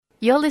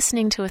You're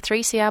listening to a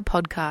 3CR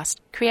podcast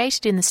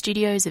created in the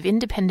studios of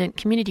independent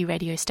community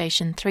radio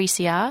station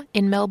 3CR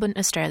in Melbourne,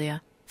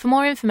 Australia. For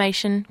more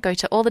information, go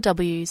to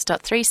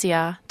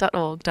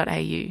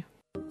allthews.3cr.org.au.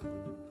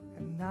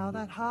 And now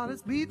that heart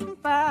is beating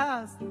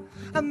fast,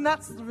 and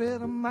that's the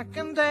rhythm I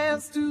can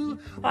dance to.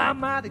 I'm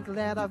mighty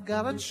glad I've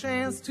got a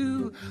chance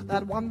to.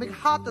 That one big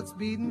heart that's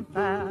beating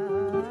fast.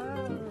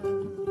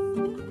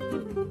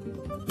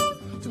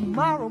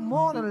 Tomorrow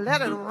morning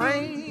let it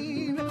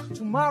rain,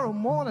 tomorrow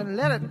morning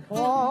let it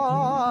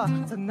pour.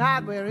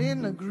 Tonight we're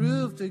in the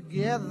groove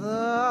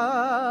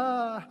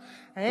together.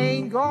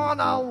 Ain't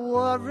gonna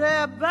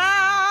worry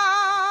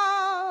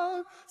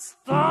about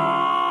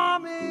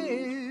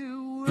stormy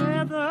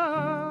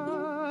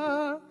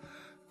weather.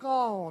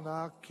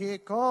 Gonna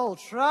kick old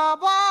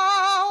trouble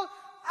out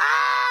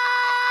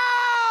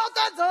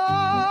the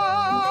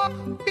door.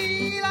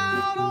 Beat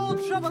out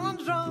old trouble and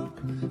drum.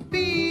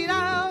 Beat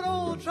out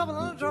old trouble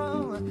and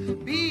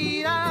drum.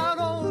 Beat out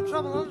old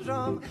trouble and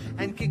drum.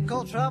 And kick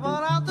old trouble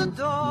out the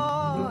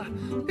door.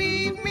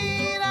 Beat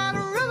me that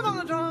rhythm on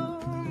the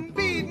drum.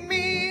 Beat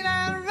me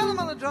that rhythm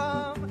on the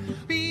drum.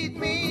 Beat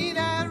me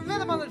that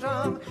rhythm on the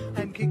drum.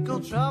 And kick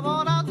old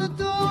trouble out the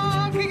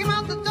door. Kick him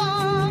out the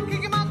door.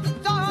 Kick him out the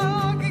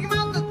door. Kick him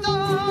out the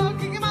door.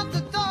 Kick him out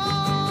the door.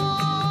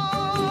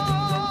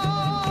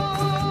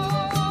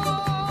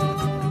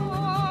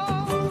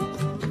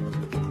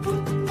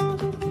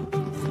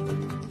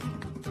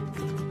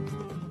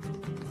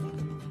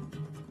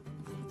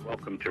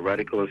 Welcome to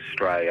Radical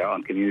Australia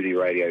on Community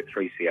Radio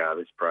 3CR.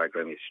 This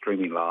program is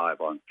streaming live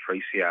on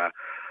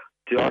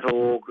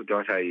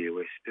 3cr.org.au.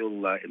 We're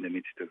still in the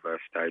midst of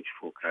stage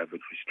 4 COVID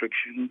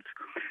restrictions.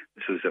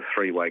 This is a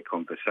three-way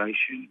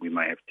conversation. We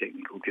may have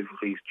technical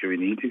difficulties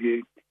during the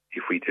interview.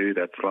 If we do,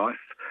 that's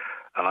life.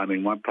 I'm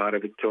in one part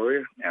of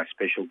Victoria. Our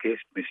special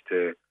guest,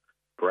 Mr.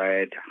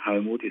 Brad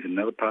Homewood, is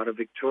another part of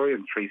Victoria,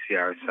 and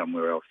 3CR is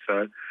somewhere else.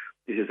 So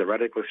this is a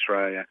Radical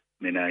Australia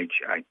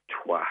Ménage à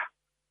Trois.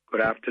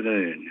 Good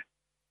afternoon.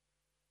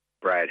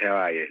 Brad, how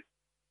are you?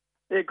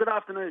 Yeah, good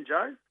afternoon,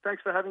 Joe.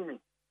 Thanks for having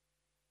me.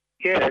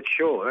 Yeah, that's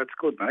sure. That's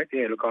good, mate.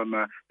 Yeah, look,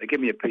 they give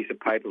me a piece of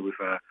paper with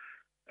a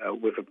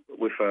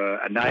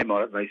name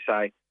on it. They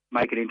say,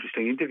 make an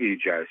interesting interview,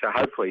 Joe. So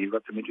hopefully you've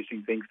got some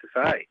interesting things to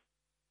say.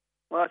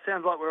 Well, it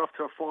sounds like we're off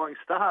to a flying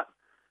start.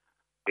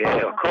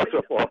 Yeah, of course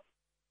we will.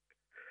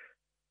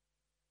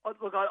 I'd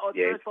first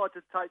like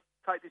to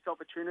take this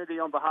opportunity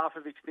on behalf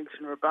of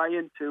Extinction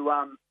Rebellion to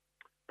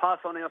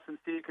pass on our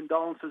sincere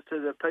condolences to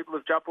the people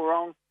of Djab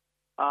Wurrung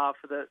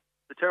for the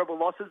terrible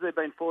losses they've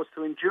been forced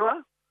to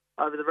endure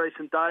over the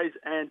recent days,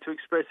 and to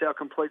express our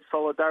complete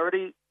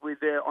solidarity with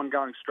their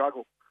ongoing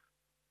struggle.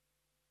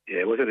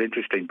 Yeah, wasn't it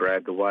interesting,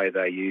 Brad, the way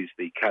they used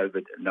the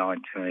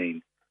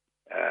COVID-19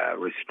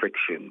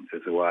 restrictions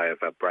as a way of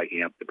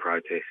breaking up the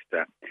protest?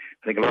 I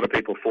think a lot of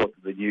people thought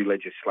that the new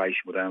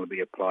legislation would only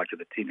be applied to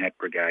the Tin Hat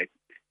Brigade.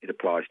 It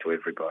applies to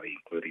everybody,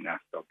 including us,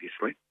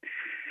 obviously.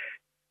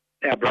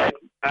 Now, Brad,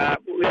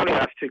 we only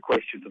asked two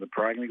questions on the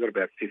program. We've got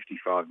about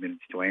 55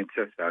 minutes to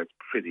answer, so it's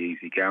pretty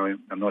easy going.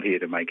 I'm not here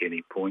to make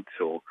any points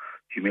or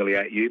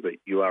humiliate you, but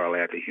you are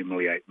allowed to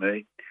humiliate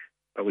me.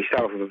 But we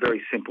start off with a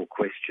very simple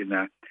question.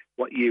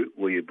 What year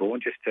were you born,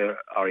 just to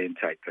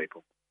orientate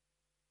people?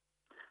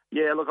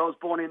 Yeah, look, I was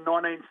born in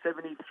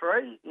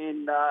 1973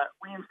 in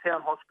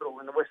Williamstown Hospital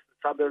in the western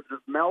suburbs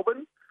of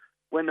Melbourne.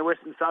 When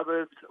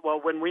Williamstown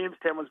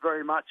was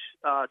very much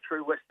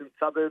true western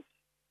suburbs,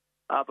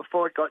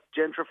 before it got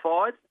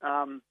gentrified.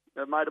 A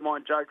mate of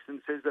mine jokes and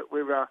says that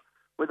we're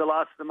the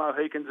last of the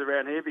Mohicans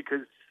around here,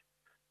 because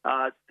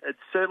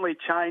it's certainly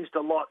changed a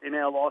lot in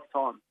our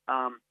lifetime.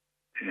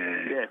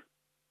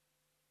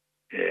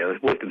 Yeah,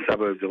 western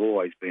suburbs have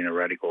always been a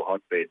radical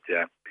hotbed.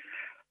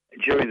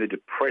 During the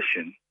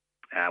Depression,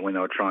 when they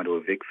were trying to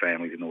evict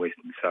families in the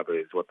western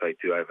suburbs, what they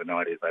do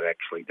overnight is they'd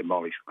actually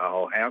demolish the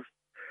whole house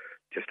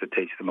just to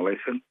teach them a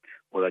lesson,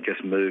 or they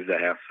just move the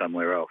house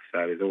somewhere else. So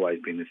there's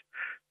always been this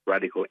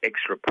radical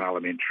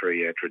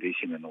extra-parliamentary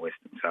tradition in the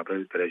western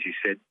suburbs, but as you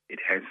said, it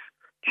has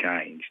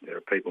changed. There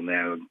are people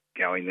now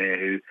going there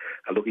who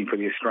are looking for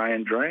the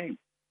Australian dream.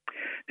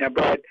 Now,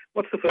 Brad,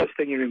 what's the first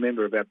thing you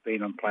remember about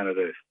being on planet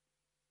Earth?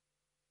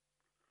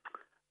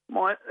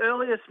 My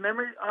earliest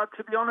memory,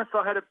 to be honest,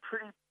 I had a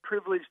pretty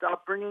privileged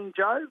upbringing,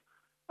 Joe.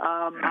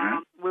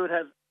 We'd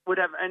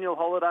have annual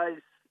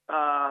holidays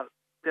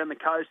down the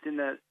coast in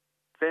the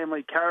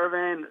family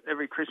caravan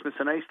every Christmas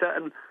and Easter,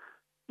 and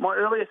my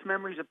earliest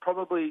memories are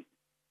probably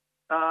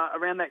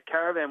around that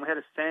caravan. We had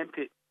a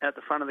sandpit out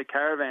the front of the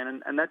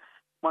caravan, and that's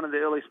one of the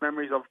earliest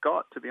memories I've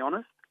got, to be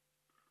honest.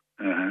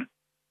 Were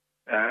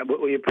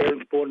your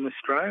parents born in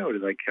Australia, or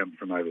did they come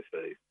from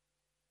overseas?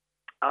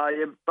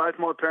 Yeah, both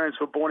my parents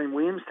were born in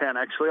Williamstown,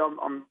 actually.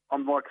 I'm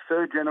like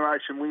third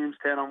generation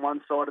Williamstown on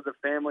one side of the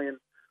family, and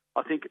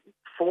I think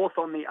fourth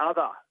on the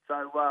other.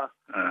 So,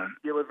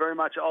 yeah, we're very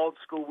much old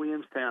school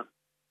Williamstown.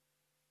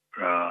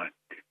 Right.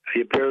 Are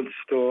your parents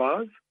still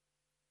alive?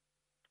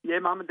 Yeah,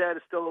 Mum and Dad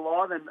are still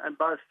alive, and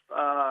both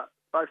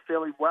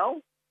fairly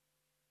well.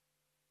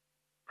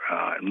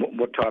 Right. And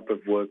what type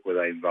of work were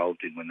they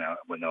involved in when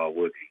they were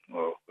working,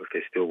 or if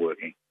they're still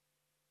working?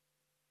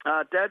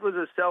 Dad was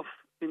a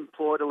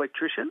self-employed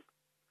electrician,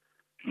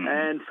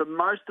 and for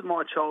most of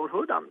my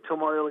childhood, until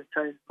my early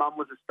teens, Mum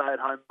was a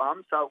stay-at-home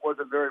mum, so it was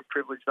a very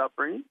privileged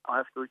upbringing, I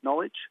have to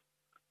acknowledge.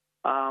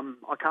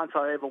 I can't say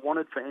I ever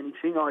wanted for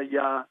anything.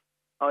 I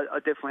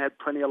definitely had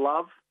plenty of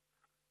love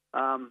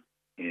and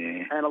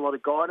a lot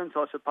of guidance,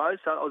 I suppose,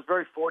 so I was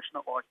very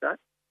fortunate like that.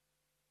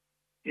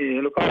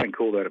 Yeah, look, I don't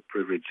call that a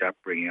privileged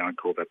upbringing. I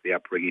call that the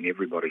upbringing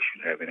everybody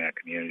should have in our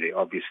community.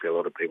 Obviously, a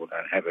lot of people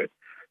don't have it,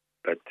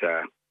 but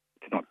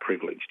it's not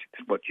privileged.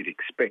 It's what you'd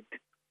expect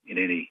in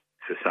any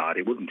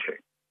society, wouldn't you?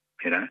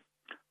 You know,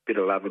 bit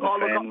of love in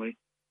the family,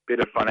 bit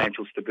of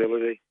financial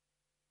stability.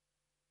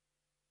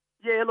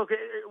 Yeah, look,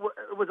 it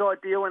was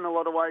ideal in a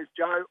lot of ways,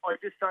 Joe. I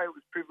just say it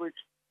was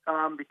privileged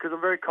because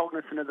I'm very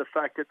cognizant of the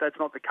fact that that's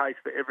not the case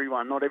for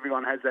everyone. Not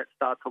everyone has that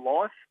start to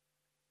life.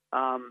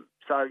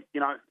 So,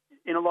 you know,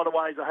 in a lot of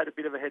ways, I had a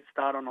bit of a head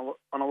start on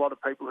a lot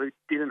of people who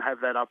didn't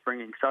have that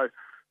upbringing. So,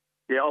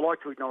 yeah, I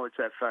like to acknowledge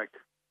that fact.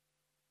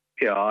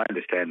 Yeah, I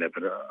understand that,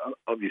 but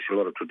obviously a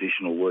lot of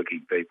traditional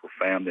working people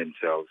found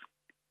themselves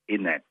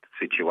in that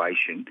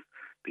situation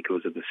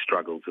because of the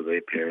struggles of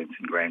their parents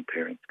and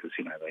grandparents, because,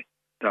 you know,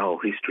 the whole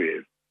history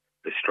of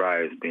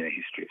Australia has been a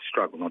history of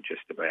struggle, not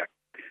just about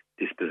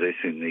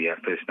dispossessing the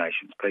First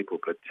Nations people,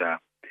 but the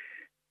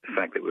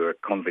fact that we were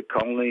a convict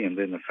colony, and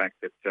then the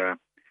fact that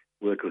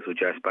workers were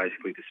just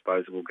basically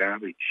disposable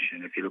garbage.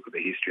 And if you look at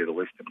the history of the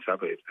Western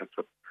suburbs, that's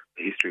what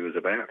the history was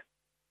about.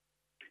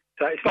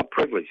 So it's not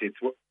privilege, it's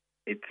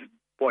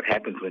what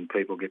happens when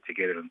people get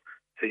together. And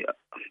see,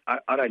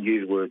 I don't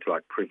use words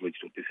like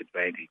privileged or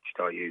disadvantaged.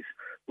 I use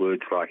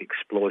words like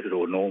exploited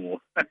or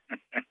normal.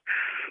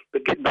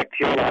 But getting back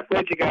to your life,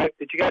 where'd you go?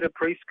 Did you go to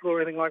preschool or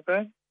anything like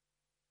that?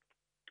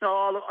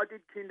 Oh, look, I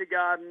did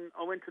kindergarten.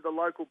 I went to the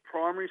local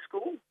primary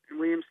school in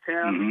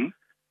Williamstown.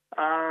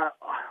 I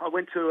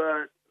went to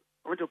a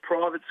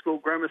private school,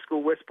 grammar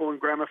school, Westbourne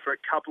Grammar, for a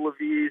couple of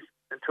years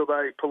until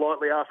they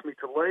politely asked me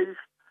to leave.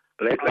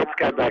 Let's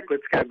go back.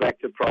 Let's go back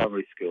to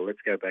primary school. At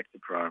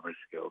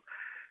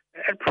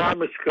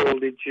primary school,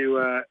 did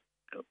you?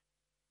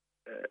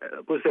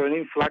 Was there an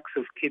influx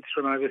of kids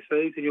from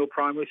overseas in your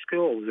primary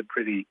school, or was it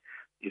pretty,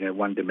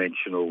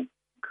 one-dimensional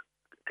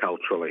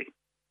culturally?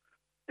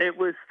 It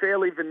was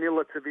fairly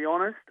vanilla, to be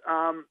honest.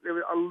 There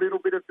was a little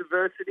bit of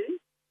diversity.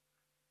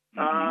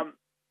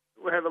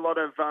 We have a lot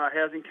of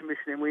housing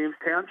commission in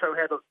Williamstown, so we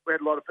had a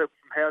lot of people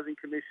from housing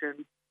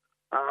commission,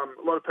 a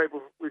lot of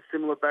people with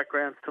similar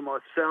backgrounds to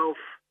myself.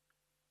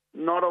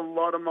 Not a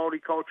lot of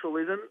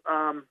multiculturalism.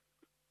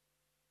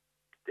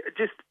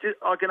 Just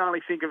I can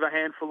only think of a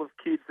handful of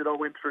kids that I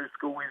went through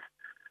school with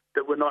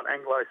that were not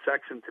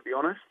Anglo-Saxon, to be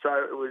honest. So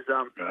it was,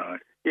 right.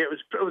 Yeah, it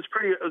was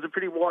a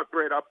pretty white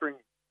bread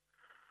upbringing.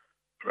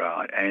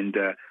 Right,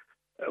 and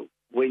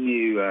when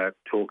you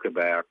talk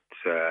about,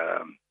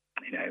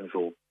 it was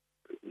all.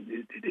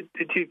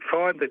 Did you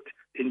find that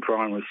in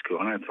primary school?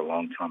 I know it's a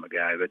long time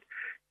ago, but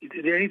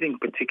did anything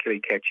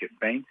particularly catch your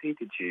fancy?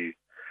 Did you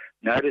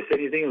notice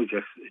anything, or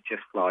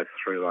just fly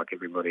through like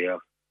everybody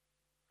else?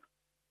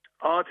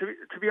 Oh,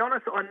 to be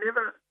honest, I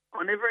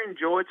never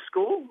enjoyed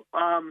school.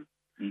 I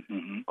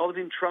was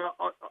in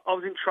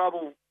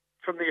trouble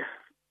from the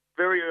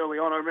very early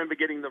on. I remember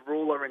getting the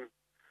ruler in,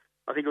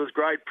 I think it was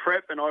grade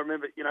prep, and I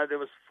remember, there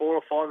was 4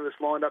 or 5 of us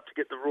lined up to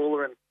get the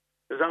ruler, and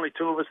there was only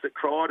 2 of us that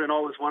cried, and I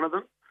was one of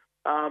them.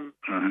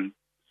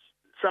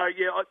 So,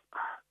 yeah,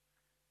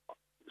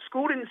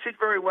 school didn't sit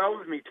very well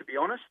with me, to be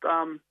honest.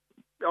 I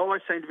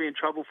always seemed to be in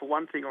trouble for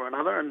one thing or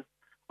another, and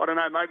I don't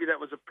know, maybe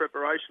that was a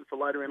preparation for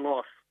later in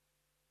life.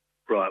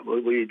 Right. Were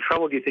you in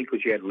trouble, do you think,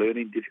 because you had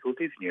learning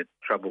difficulties and you had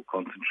trouble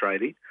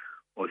concentrating,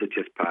 or was it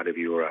just part of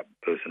your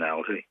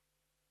personality?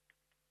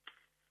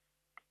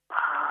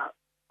 I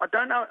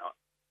don't know.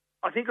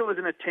 I think it was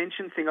an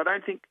attention thing. I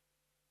don't think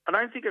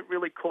it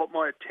really caught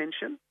my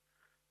attention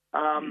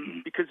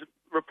because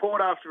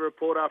report after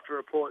report after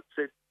report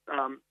said,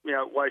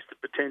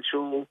 wasted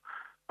potential.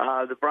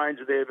 The brains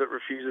are there but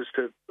refuses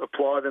to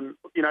apply them.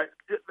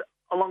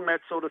 Along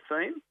that sort of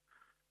theme.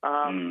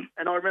 And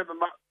I remember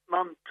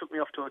Mum took me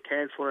off to a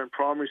counsellor in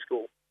primary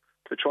school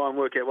to try and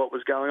work out what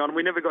was going on.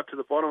 We never got to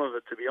the bottom of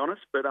it, to be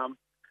honest, but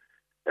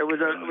it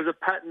was a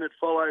pattern that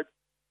followed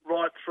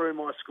right through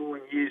my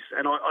schooling years,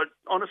 and I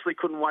honestly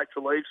couldn't wait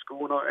to leave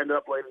school, and I ended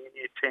up leaving in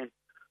year 10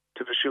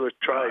 to pursue a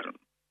trade.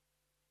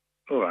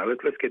 All right,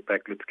 let's get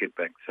back.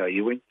 So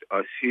you went.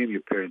 I assume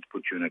your parents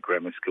put you in a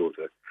grammar school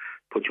to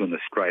put you in the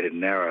straight and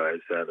narrow,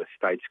 as the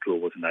state school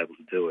wasn't able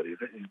to do it.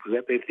 Was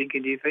that their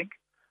thinking, do you think?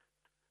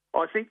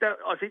 I think that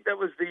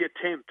was the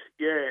attempt,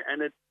 yeah,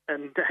 and it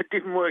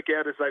didn't work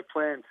out as they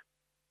planned.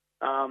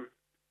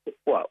 They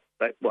were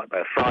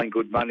throwing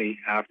good money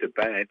after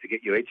bad to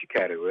get you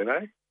educated, were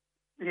they?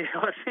 Yeah,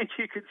 I think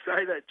you could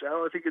say that,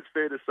 Joe. I think it's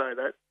fair to say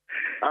that.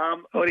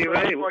 What do you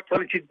mean? What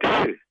did you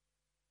do?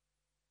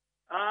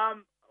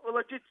 Well,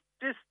 it just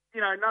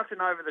nothing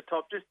over the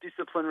top, just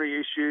disciplinary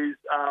issues.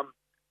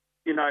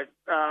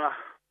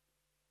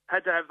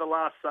 Had to have the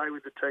last say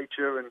with the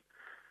teacher, and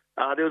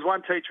There was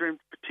one teacher in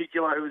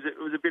particular who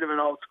was a bit of an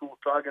old school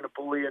thug and a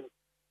bully,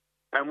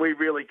 and we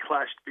really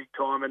clashed big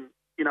time. And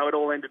it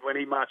all ended when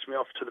he marched me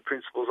off to the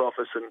principal's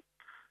office and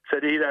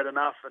said he'd had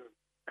enough,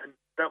 and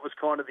that was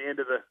kind of the end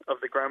of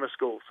the grammar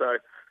school. So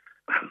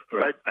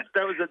Right.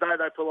 that was the day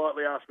they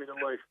politely asked me to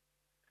leave.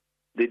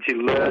 Did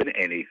you learn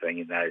anything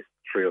in those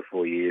 3 or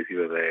 4 years you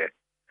were there?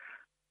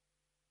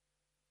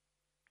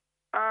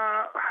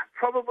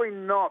 Probably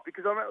not,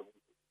 because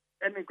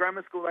in the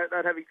grammar school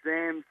they'd have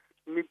exams,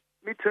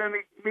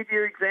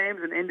 mid-year exams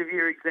and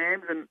end-of-year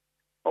exams, and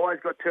always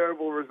got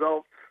terrible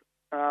results.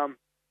 It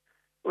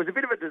was a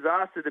bit of a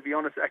disaster, to be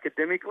honest,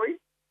 academically.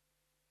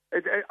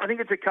 I think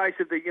it's a case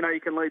of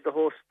you can lead the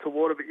horse to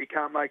water, but you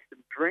can't make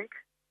them drink.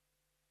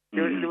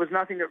 There was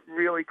nothing that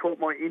really caught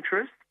my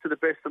interest, to the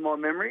best of my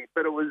memory,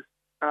 but it was,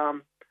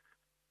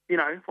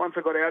 once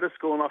I got out of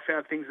school and I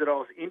found things that I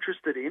was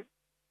interested in,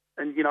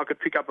 and, I could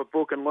pick up a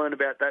book and learn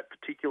about that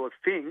particular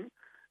thing,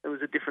 it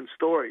was a different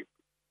story.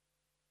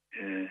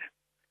 Yeah.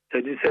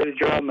 So did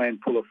your old man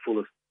pull a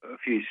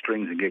few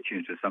strings and get you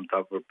into some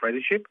type of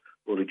apprenticeship,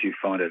 or did you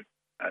find it?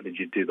 Did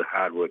you do the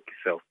hard work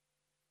yourself?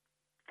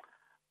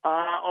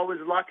 I was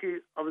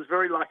lucky. I was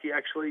very lucky,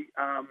 actually.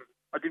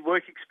 I did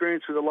work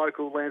experience with a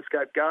local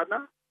landscape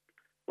gardener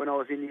when I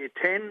was in year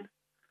 10,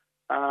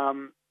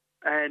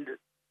 and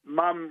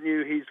Mum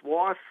knew his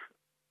wife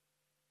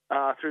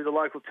through the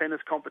local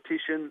tennis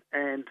competition,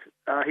 and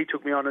he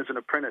took me on as an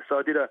apprentice. So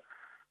I did a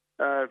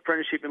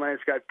apprenticeship in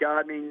landscape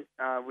gardening.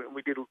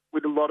 We did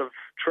a lot of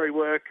tree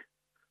work,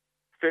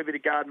 fair bit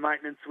of garden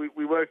maintenance. We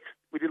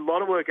did a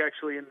lot of work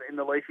actually in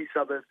the leafy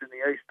suburbs in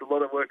the east. A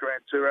lot of work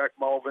around Toorak,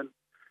 Malvern,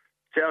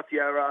 South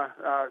Yarra.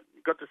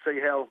 Got to see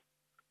how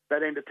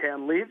that end of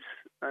town lives,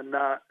 and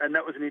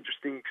that was an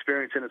interesting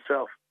experience in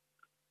itself.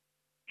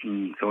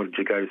 So did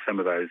you go to some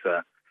of those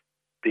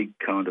big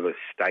kind of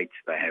estates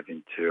they have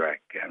in Toorak?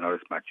 Not as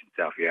much in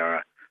South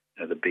Yarra.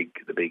 The big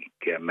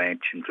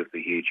mansions with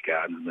the huge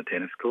gardens and the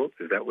tennis courts.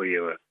 Is that where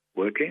you were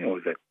working, or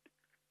was that?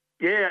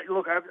 Yeah,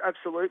 look,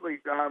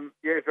 absolutely.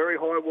 Very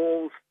high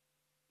walls.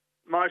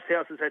 Most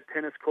houses had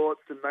tennis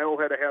courts, and they all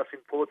had a house in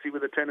Portsea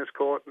with a tennis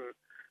court, and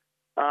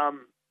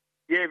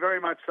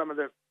very much some of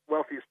the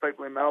wealthiest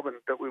people in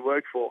Melbourne that we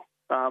worked for.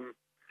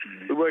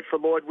 We worked for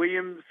Lloyd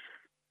Williams.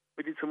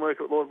 We did some work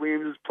at Lloyd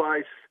Williams'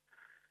 place.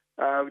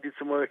 We did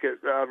some work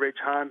at Reg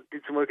Hunt.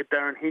 Did some work at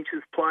Darren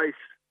Hinch's place.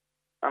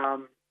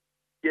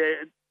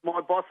 My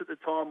boss at the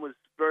time was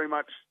very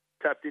much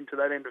tapped into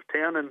that end of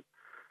town, and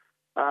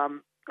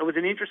it was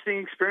an interesting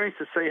experience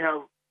to see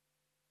how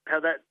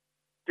that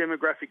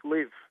demographic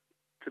live,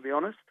 to be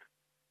honest.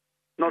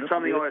 Not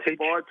something I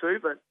aspired to,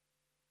 but...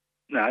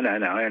 No,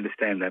 I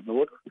understand that.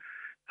 But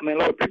a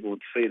lot of people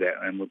would see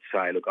that and would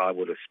say, look, I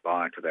would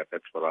aspire to that.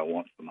 That's what I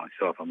want for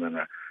myself. I'm going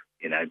to,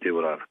 do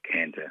what I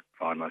can to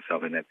find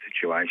myself in that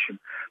situation.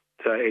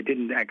 So it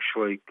didn't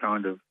actually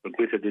the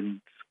glitter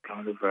didn't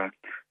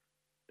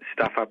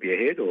stuff up your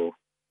head, or?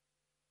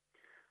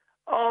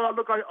 Oh,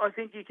 look, I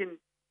think you can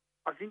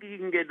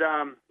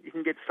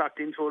get sucked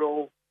into it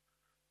all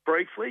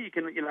briefly. You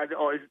can,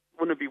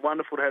 wouldn't it be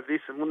wonderful to have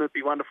this, and wouldn't it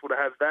be wonderful to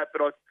have that?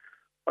 But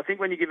I think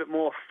when you give it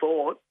more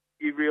thought,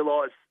 you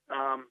realise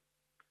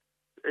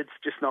it's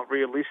just not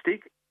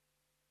realistic.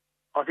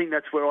 I think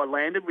that's where I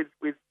landed with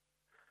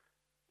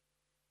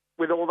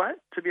all that,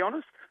 to be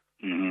honest.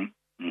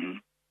 Mm-hmm. Mm-hmm.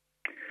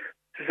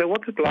 So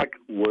what's it like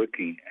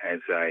working as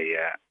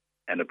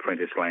an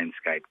apprentice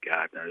landscape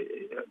gardener?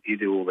 Do you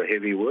do all the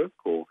heavy work,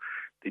 or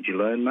did you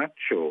learn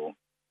much, or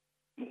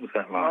what was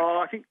that like?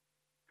 Oh, I think,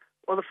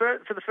 for the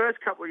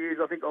first couple of years,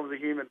 I think I was a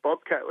human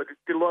bobcat. I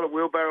did a lot of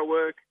wheelbarrow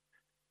work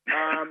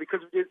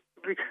because we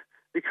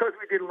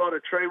did a lot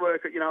of tree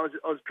work. I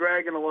was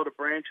dragging a lot of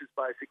branches,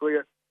 basically.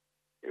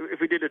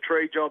 If we did a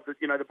tree job, that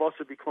the boss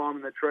would be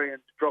climbing the tree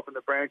and dropping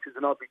the branches,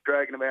 and I'd be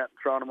dragging them out and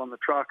throwing them on the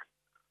truck.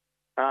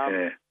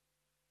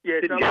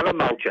 Didn't you have a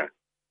mulcher?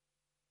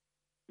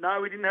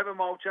 No, we didn't have a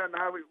mulcher.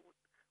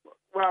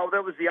 No,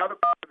 that was the other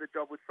part of the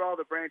job. We'd throw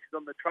the branches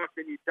on the truck,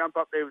 then you'd jump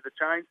up there with a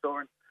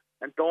chainsaw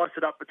and dice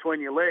it up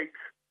between your legs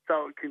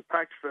so it could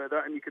compact further,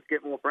 and you could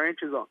get more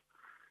branches on.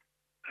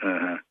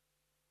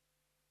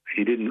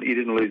 You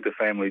didn't lose the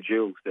family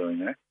jewels doing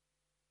that?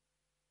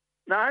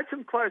 No, I had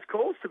some close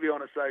calls, to be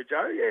honest, though,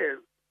 Joe. Yeah.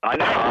 I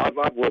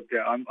know. I've worked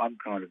out. I'm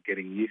kind of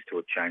getting used to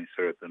a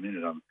chainsaw at the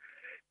minute. I'm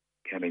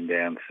cutting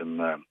down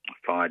some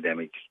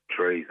fire-damaged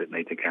trees that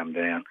need to come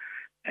down.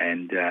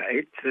 And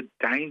it's a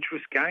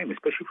dangerous game,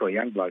 especially for a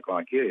young bloke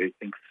like you who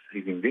thinks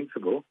he's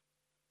invincible.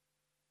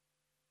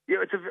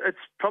 Yeah, it's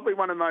probably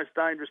one of the most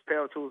dangerous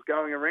power tools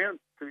going around.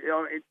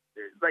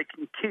 They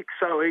can kick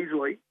so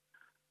easily,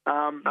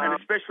 and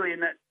especially in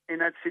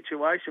that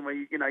situation where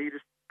you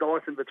just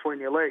dice in between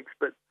your legs.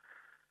 But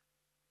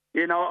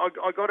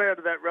I got out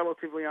of that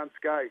relatively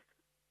unscathed.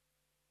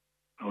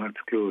 Oh,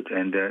 that's good.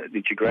 And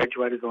did you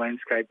graduate as a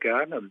landscape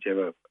gardener, or did you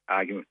have an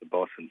argument with the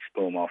boss and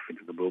storm off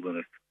into the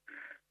wilderness?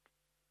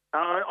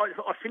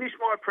 I finished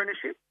my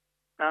apprenticeship,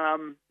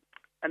 and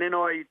then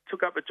I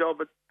took up a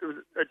job.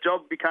 A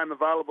job became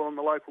available in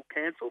the local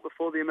council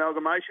before the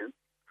amalgamation.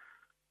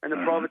 and the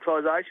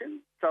privatisation.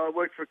 So I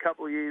worked for a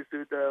couple of years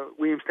with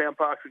Williamstown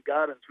Parks and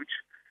Gardens,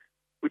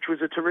 which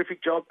was a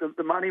terrific job.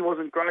 The money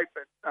wasn't great,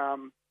 but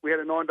we had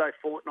a 9-day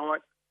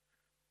fortnight.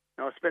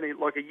 And I spent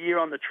like a year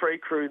on the tree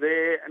crew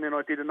there, and then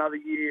I did another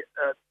year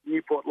at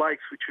Newport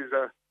Lakes, which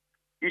was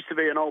used to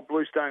be an old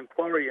bluestone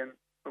quarry, and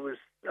it was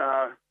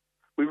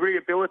we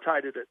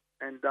rehabilitated it,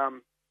 and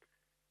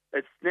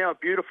it's now a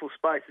beautiful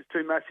space. There's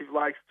 2 massive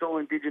lakes. It's all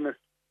indigenous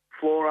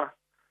flora,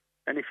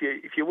 and if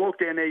you walk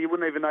down there, you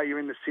wouldn't even know you're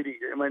in the city.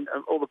 I mean,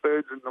 all the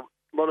birds and a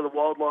lot of the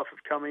wildlife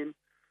have come in.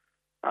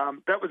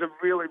 That was a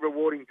really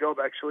rewarding job,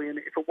 actually, and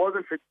if it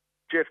wasn't for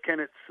Jeff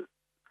Kennett's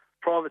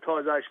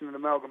privatisation and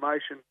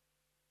amalgamation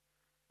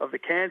of the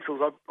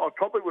councils, I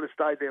probably would have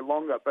stayed there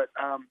longer. But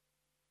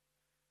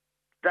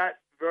that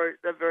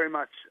very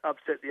much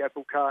upset the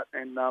apple cart,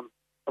 and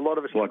a lot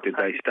of us. What, did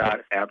they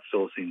start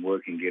outsourcing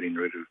work and getting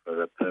rid of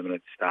the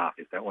permanent staff?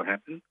 Is that what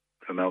happened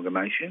for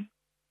amalgamation?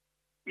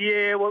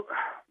 Yeah,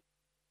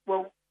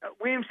 well,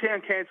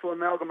 Williamstown Council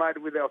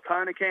amalgamated with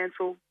Altona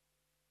Council,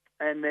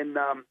 and then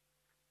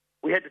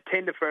we had to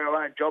tender for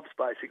our own jobs.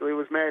 Basically, it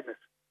was madness.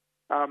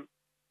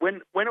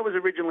 When it was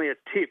originally a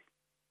tip,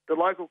 the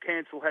local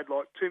council had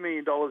like $2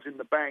 million in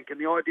the bank, and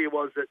the idea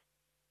was that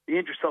the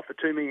interest off the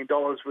 $2 million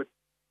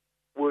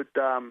would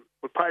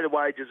pay the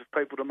wages of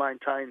people to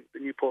maintain the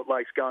Newport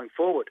Lakes going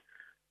forward.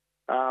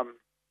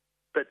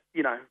 But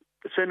you know,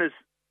 as soon as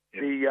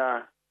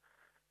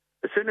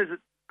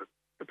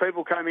the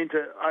people came in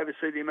to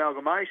oversee the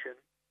amalgamation,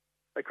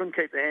 they couldn't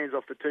keep their hands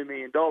off the $2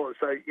 million.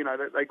 So you know,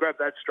 they grabbed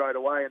that straight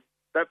away, and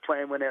that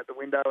plan went out the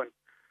window, and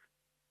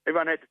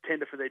everyone had to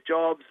tender for their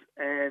jobs,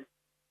 and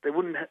they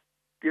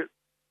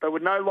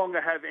would no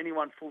longer have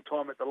anyone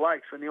full-time at the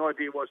lakes, when the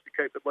idea was to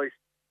keep at least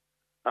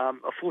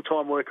a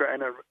full-time worker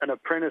and an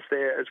apprentice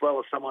there, as well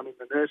as someone in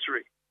the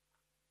nursery.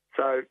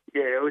 So,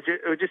 yeah, it was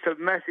just a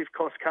massive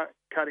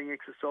cost-cutting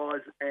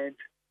exercise, and,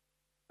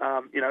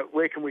 you know,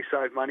 where can we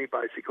save money,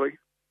 basically?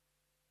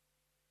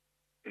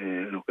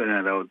 Yeah, look, they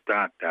were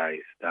dark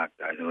days. I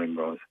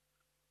remember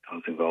I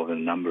was involved in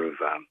a number of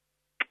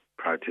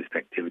protest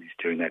activities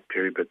during that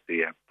period, but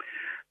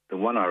the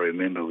one I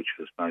remember, which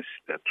was most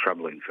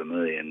troubling for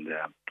me, and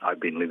I'd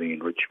been living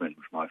in Richmond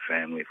with my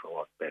family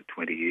for about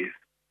 20 years,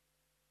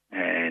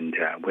 and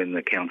when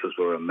the councils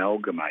were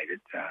amalgamated,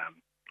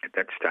 at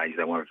that stage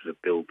they wanted to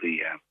build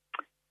the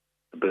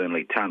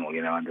Burnley Tunnel,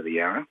 you know, under the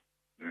Yarra,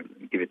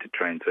 give it to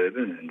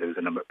Transurban, and there was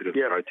a bit of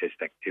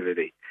protest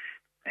activity.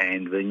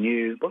 And the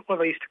new, what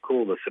they used to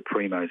call the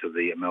Supremos of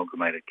the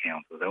amalgamated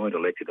council, they weren't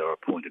elected, they were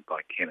appointed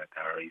by Kennett.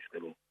 They were his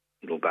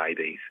little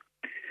babies.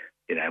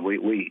 You know,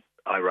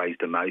 I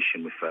raised a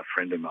motion with a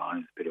friend of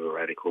mine, a bit of a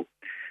radical,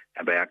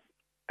 about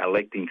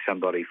electing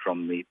somebody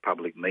from the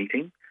public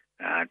meeting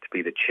to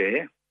be the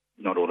chair,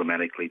 not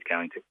automatically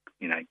going to,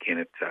 you know,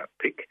 Kennett's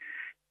pick.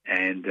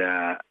 And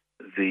the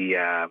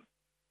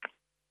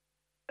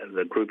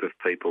group of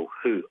people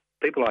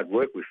I'd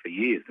worked with for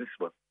years, this is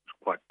what's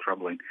quite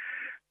troubling,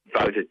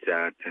 voted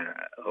to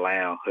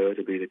allow her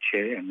to be the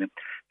chair, and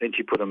then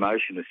she put a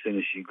motion as soon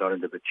as she got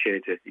into the chair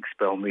to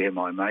expel me and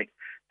my mate.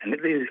 And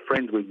these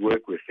friends we'd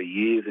worked with for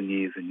years and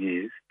years and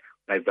years,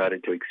 they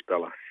voted to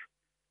expel us.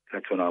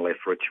 That's when I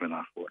left Richmond.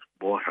 I thought,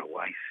 what a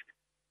waste.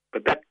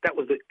 But that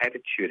was the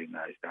attitude in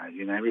those days.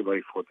 You know,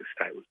 everybody thought the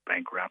state was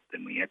bankrupt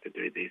and we had to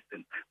do this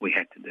and we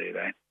had to do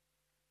that.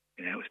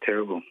 You know, it was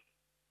terrible.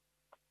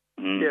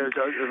 Yeah, it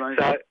was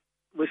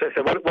amazing.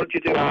 So what did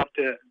you do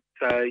after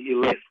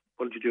you left?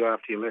 What did you do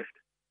after you left?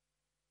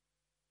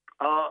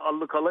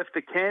 Look, I left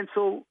the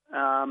council.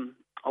 I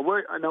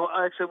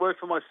actually worked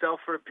for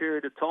myself for a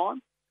period of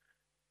time.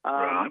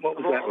 Right. What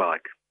was that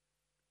like?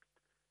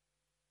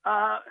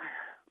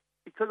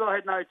 Because I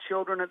had no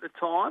children at the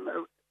time,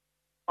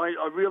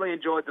 I really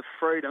enjoyed the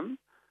freedom.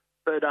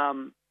 But,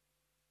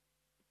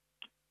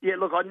 yeah,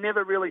 look, I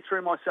never really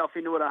threw myself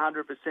into it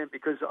 100%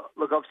 because,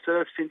 look, I've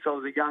surfed since I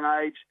was a young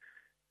age.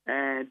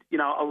 And, you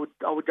know,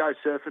 I would go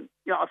surfing.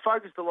 You know, I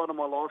focused a lot on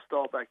my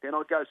lifestyle back then.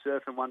 I'd go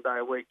surfing one day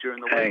a week during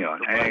the week. Hang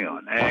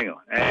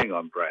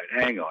on, Brad,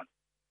 hang on.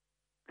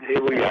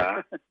 Here we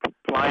are,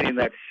 playing in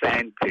that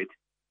sand pit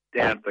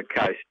down at the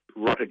coast.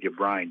 Rotted your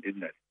brain,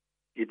 didn't it?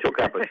 You took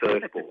up a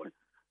surfboard.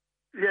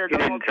 Yeah, you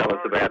didn't tell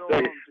us about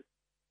this.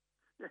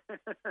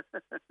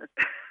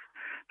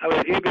 I mean,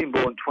 if you'd been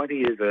born 20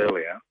 years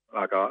earlier,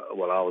 I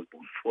was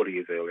born 40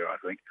 years earlier, I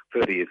think,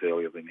 30 years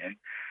earlier than you.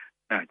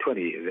 No,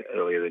 20 years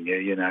earlier than you,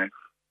 you know,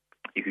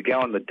 you could go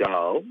on the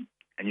Dole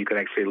and you could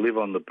actually live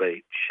on the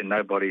beach and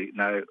no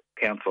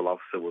council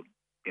officer would,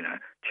 you know,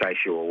 chase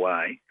you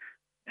away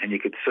and you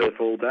could surf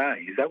all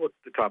day. Is that what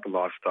the type of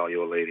lifestyle you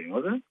were leading,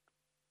 was it?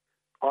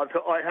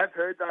 I have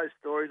heard those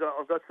stories.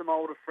 I've got some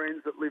older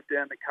friends that live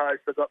down the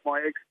coast. I've got my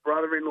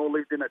ex-brother-in-law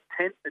lived in a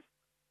tent at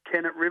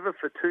Kennett River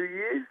for 2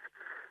 years.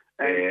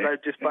 And they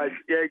just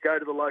basically go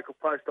to the local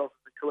post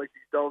office and collect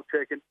his dole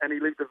check, and he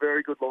lived a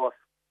very good life.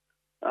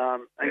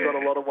 And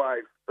got a lot of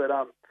waves. But,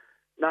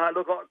 no,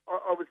 look,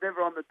 I was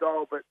never on the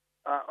dole, but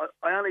I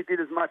only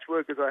did as much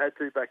work as I had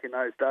to back in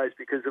those days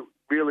because it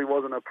really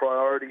wasn't a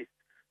priority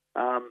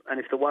And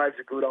if the waves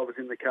are good, I was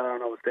in the car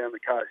and I was down the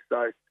coast.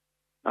 So.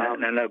 No,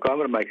 look, I'm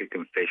going to make a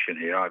confession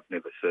here. I've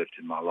never surfed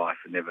in my life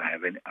and never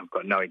have any. I've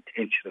got no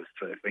intention of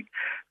surfing.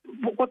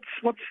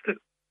 What's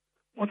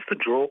the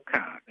draw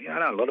card? I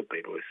know a lot of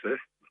people who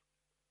surf.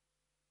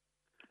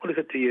 What is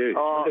it to you?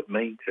 What does it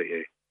mean to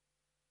you?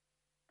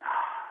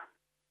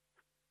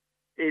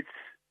 It's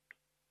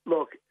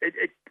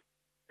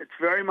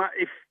very much.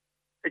 If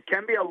it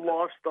can be a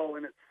lifestyle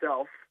in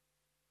itself,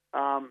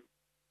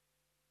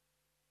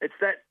 it's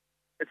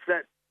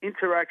that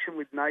interaction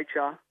with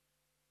nature.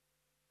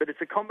 But it's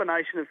a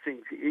combination of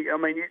things. I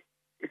mean,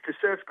 if the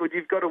surf's good,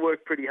 you've got to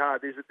work pretty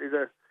hard. There's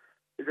a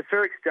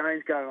fair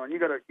exchange going on.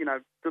 You've got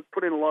to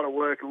put in a lot of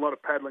work and a lot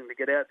of paddling to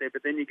get out there,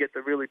 but then you get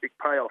the really big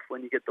payoff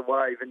when you get the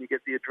wave and you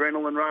get the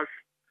adrenaline rush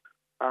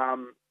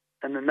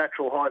and the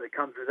natural high that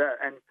comes with that.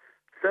 And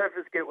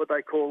surfers get what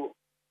they call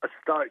a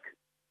stoke.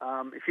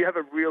 If you have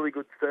a really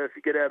good surf,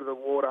 you get out of the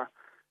water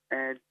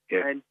and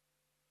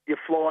you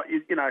fly.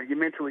 You're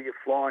mentally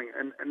flying,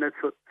 and that's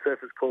what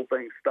surfers call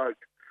being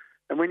stoked.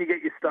 And when you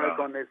get your stoke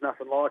on, there's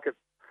nothing like it.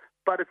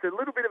 But it's a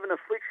little bit of an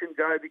affliction,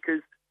 Joe,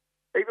 because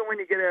even when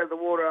you get out of the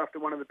water after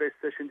one of the best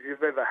sessions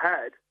you've ever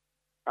had,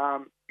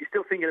 you're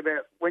still thinking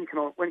about when can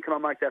I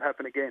make that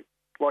happen again?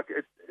 Like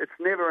it's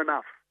never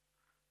enough.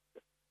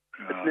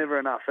 It's never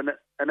enough, and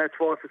that's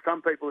why for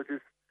some people it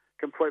just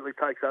completely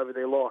takes over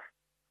their life.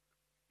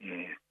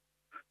 Yeah,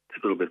 it's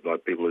a little bit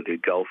like people who do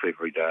golf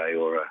every day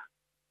or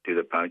do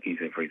the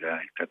pokies every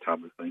day, that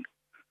type of thing.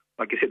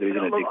 Like you said, there is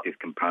an addictive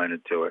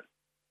component to it.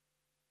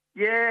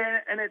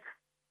 Yeah, and it's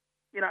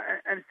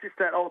and it's just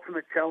that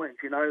ultimate challenge,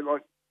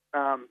 like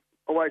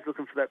always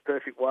looking for that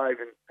perfect wave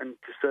and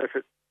to surf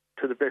it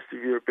to the best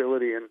of your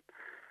ability, and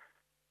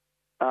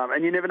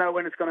you never know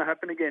when it's going to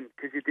happen again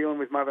because you're dealing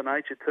with Mother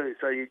Nature too.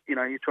 So you're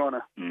trying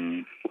to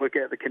work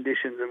out the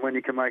conditions and when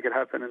you can make it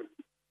happen, and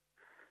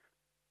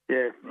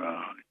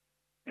right.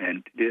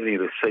 And do any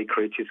of the sea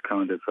creatures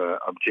kind of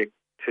object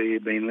to you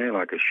being there,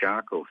 like a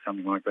shark or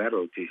something like that,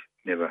 or just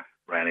never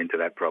ran into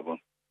that problem?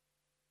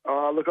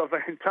 Oh, look, I've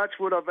been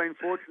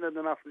fortunate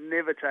enough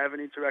never to have an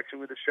interaction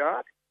with a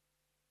shark.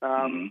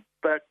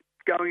 But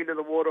going into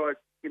the water,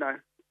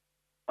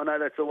 I know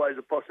that's always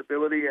a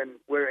possibility, and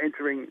we're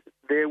entering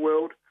their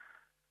world.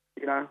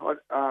 So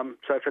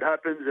if it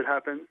happens, it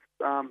happens.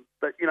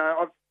 But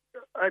I've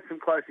had some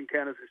close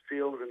encounters with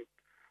seals and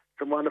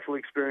some wonderful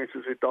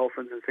experiences with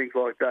dolphins and things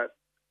like that.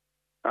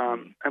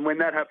 And when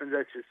that happens,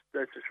 that's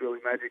just really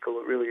magical.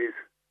 It really is.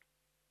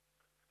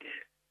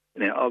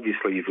 Now,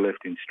 obviously, you've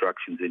left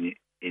instructions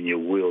in your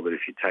will that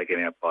if you're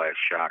taken out by a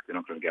shark, they're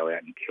not going to go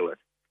out and kill it.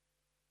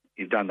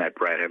 You've done that,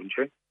 Brad, haven't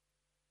you?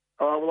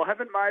 Well, I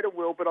haven't made a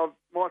will, but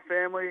my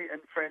family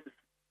and friends,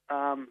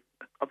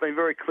 I've been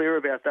very clear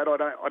about that.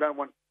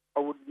 I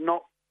would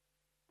not,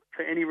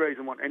 for any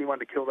reason, want anyone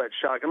to kill that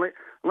shark.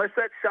 Unless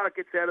that shark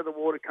gets out of the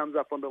water, comes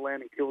up onto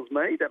land and kills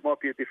me, that might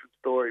be a different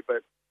story.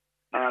 But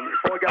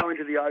if I go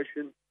into the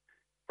ocean,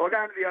 I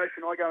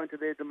go into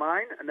their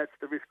domain, and that's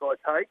the risk I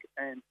take.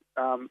 And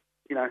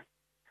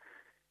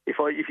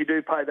if you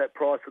do pay that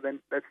price, then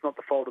that's not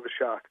the fault of the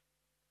shark.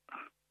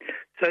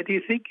 So do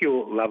you think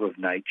your love of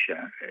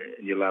nature,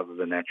 your love of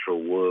the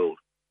natural world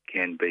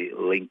can be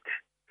linked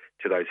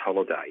to those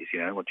holidays,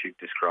 what you've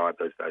described,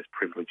 those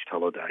privileged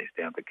holidays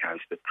down the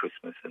coast at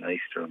Christmas and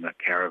Easter and that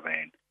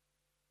caravan?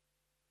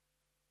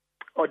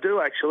 I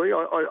do, actually.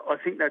 I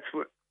think that's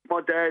what... My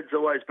dad's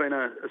always been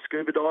a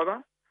scuba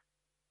diver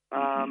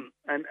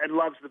and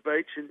loves the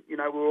beach. And,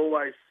 we're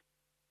always,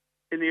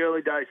 in the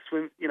early days,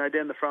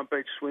 down the front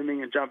beach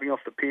swimming and jumping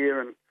off the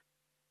pier. And,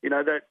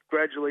 that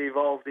gradually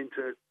evolved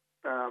into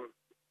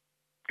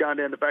going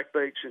down the back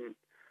beach and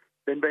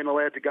then being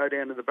allowed to go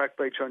down to the back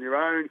beach on your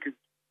own because,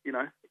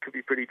 it could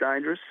be pretty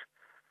dangerous.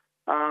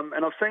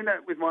 And I've seen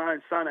that with my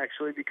own son,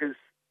 actually, because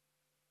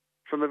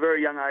from a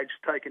very young age,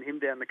 taken him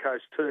down the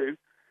coast too,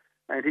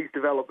 and he's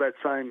developed that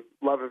same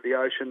love of the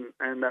ocean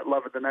and that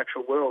love of the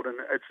natural world. And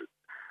it's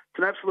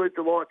an absolute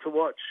delight to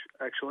watch,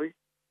 actually.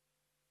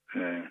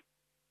 Yeah.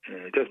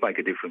 It does make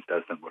a difference,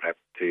 doesn't it, what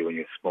happens to you when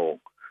you're small?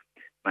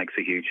 Makes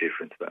a huge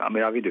difference. But,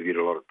 I've interviewed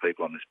a lot of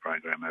people on this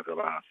program over the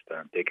last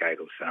decade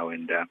or so,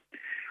 and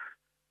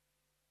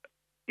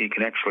you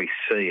can actually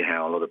see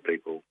how a lot of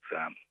people's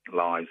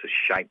lives are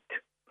shaped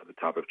by the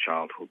type of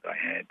childhood they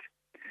had.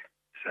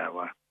 So,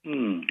 Well,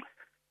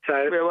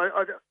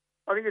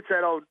 I think it's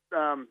that old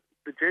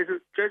the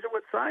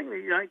Jesuit saying,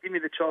 give me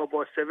the child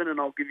by 7 and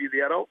I'll give you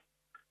the adult.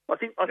 I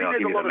think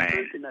there's a lot of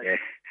truth in that. Yeah.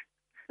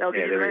 I'll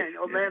give you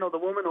the man or the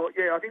woman, or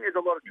I think there's a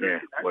lot of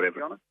truth in that. Whatever. To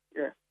be honest.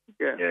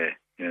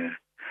 Yeah.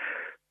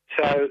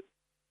 So,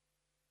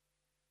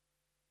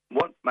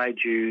 what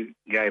made you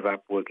give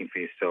up working for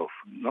yourself?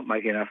 Not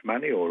making enough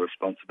money, or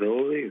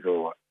responsibilities,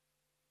 or what?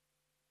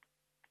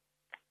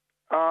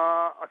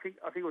 I think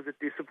it was a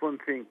discipline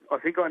thing. I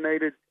think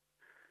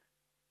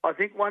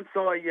once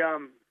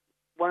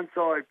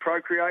I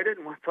procreated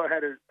and once I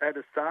had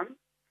a son,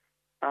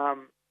 I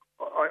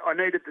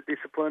needed the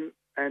discipline,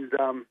 and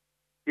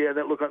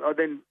I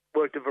then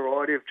worked a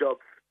variety of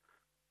jobs.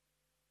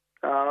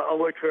 I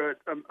worked for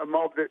a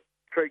mob that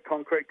treat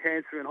concrete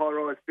cancer in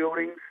high-rise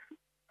buildings.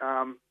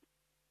 A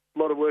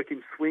lot of work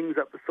in swings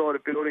up the side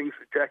of buildings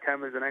with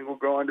jackhammers and angle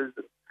grinders.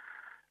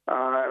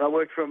 And I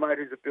worked for a mate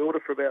who's a builder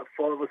for about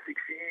 5 or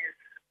 6 years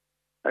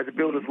as a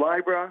builder's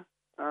labourer.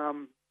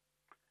 And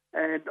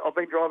I've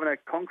been driving a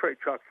concrete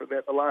truck for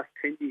about the last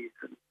 10 years.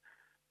 And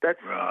that's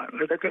right.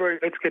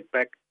 Let's get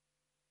back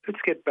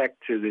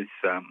to this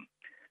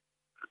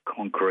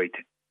concrete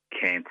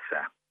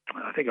cancer.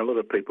 I think a lot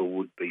of people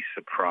would be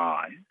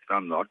surprised.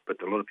 I'm not,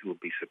 but a lot of people would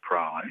be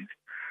surprised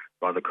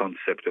by the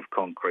concept of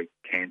concrete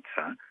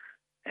cancer.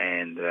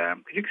 And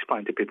could you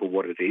explain to people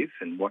what it is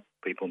and what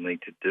people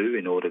need to do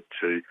in order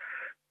to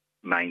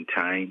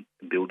maintain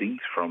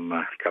buildings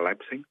from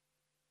collapsing?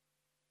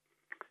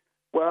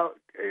 Well,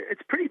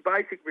 it's pretty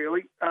basic,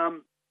 really.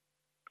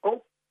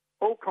 All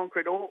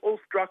concrete, all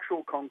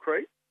structural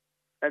concrete,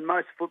 and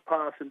most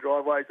footpaths and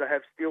driveways, they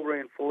have steel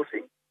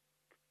reinforcing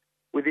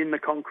within the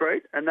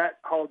concrete, and that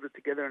holds it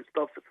together and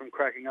stops it from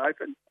cracking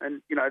open.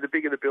 And, you know, the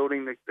bigger the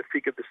building, the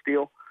thicker the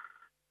steel.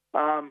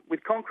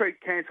 With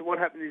concrete cancer, what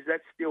happens is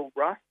that steel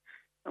rusts,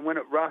 and when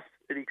it rusts,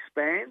 it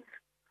expands.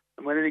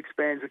 And when it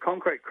expands, the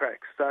concrete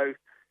cracks. So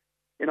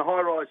in a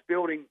high-rise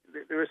building,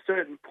 there are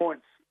certain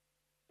points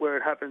where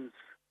it happens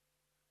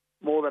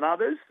more than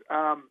others.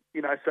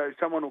 So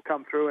someone will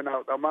come through and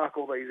they'll mark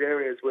all these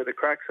areas where the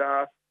cracks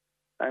are,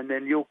 and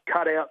then you'll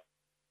cut out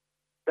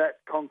that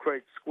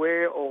concrete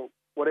square or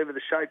whatever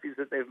the shape is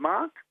that they've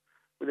marked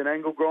with an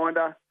angle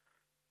grinder.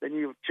 Then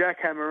you'll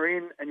jackhammer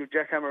in and you'll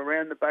jackhammer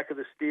around the back of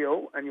the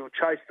steel and you'll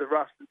chase the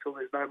rust until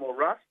there's no more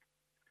rust.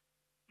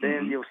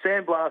 Then you'll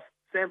sandblast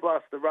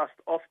the rust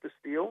off the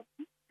steel.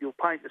 You'll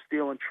paint the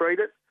steel and treat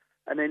it,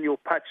 and then you'll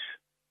patch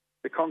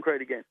the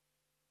concrete again.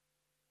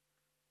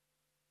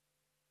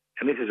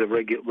 And this is a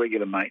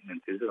regular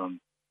maintenance, is it, on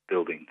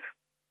buildings?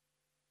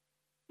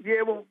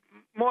 Yeah, well,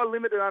 my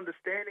limited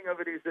understanding of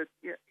it is that,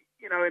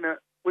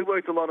 we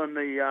worked a lot on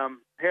the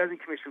Housing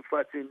Commission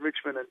flats in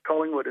Richmond and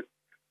Collingwood,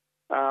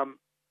 and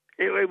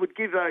it would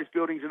give those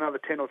buildings another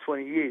 10 or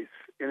 20 years.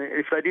 And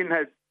if they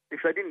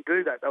didn't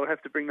do that, they would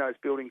have to bring those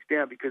buildings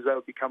down because they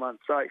would become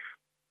unsafe.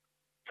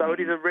 So it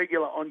is a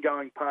regular,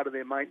 ongoing part of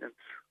their maintenance.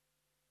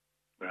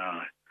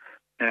 Right.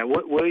 Now,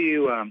 were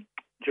you,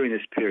 during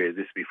this period,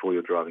 this is before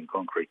you're driving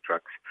concrete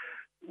trucks,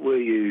 were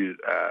you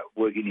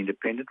working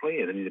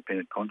independently as an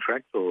independent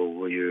contractor, or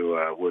were you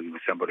working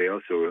with somebody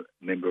else or a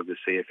member of the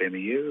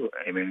CFMEU,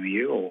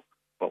 MMEU, or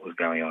what was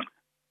going on?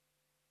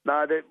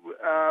 No,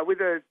 with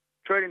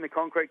treating the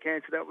concrete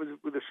cancer, that was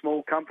with a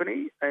small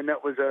company, and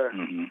that was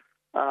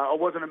I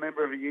wasn't a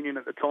member of a union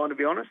at the time, to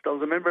be honest. I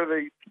was a member of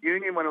the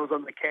union when I was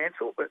on the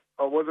council, but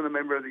I wasn't a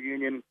member of the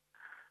union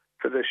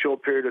for the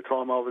short period of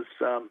time I was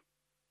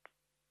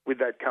with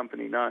that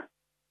company, no.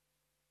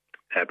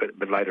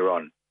 But later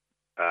on,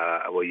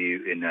 were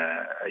you in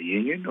a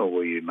union, or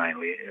were you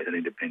mainly an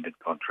independent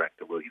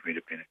contractor, working for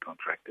independent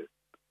contractors?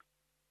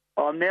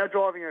 I'm now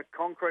driving a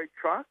concrete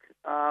truck,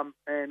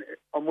 and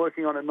I'm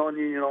working on a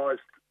non-unionised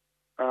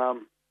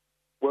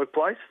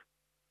workplace.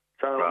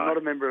 So right. I'm not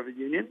a member of a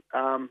union.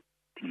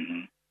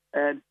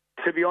 And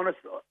to be honest,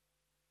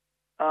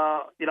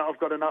 I've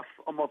got enough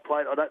on my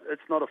plate.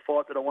 It's not a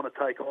fight that I want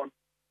to take on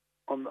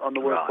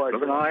the workplace.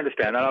 Right. I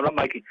understand. I'm not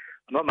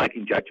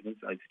making judgments.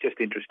 It's just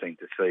interesting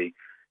to see,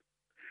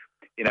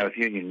 if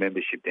union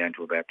membership down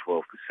to about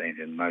 12%,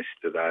 and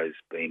most of those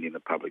being in the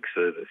public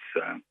service,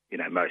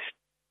 most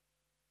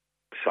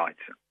sites,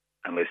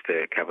 unless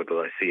they're covered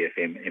by the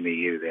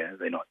CFMEU,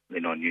 they're not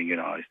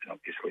unionised.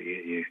 Obviously,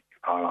 you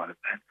highlighted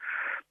that.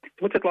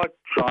 What's it like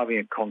driving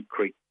a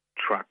concrete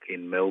truck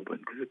in Melbourne?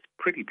 Because it's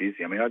pretty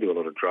busy. I mean, I do a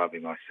lot of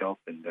driving myself,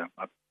 and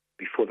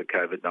before the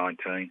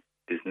COVID-19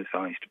 business,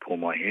 I used to pull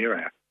my hair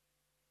out.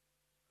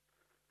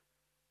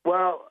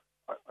 Well,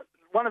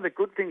 one of the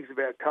good things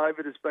about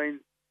COVID has been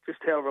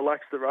just how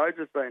relaxed the roads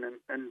have been,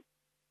 and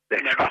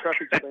That's right.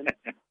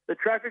 the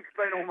traffic's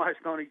been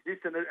almost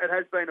non-existent. It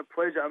has been a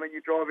pleasure. I mean,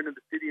 you drive into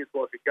the city, it's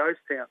like a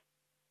ghost town.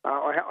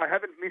 I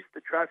haven't missed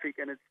the traffic,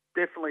 and it's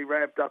definitely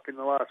ramped up in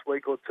the last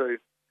week or two.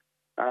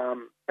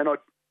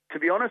 To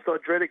be honest, I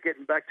dreaded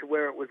getting back to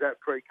where it was at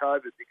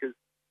pre-COVID, because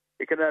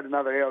it can add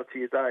another hour to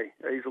your day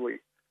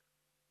easily.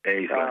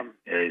 Easily.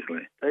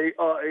 Easily.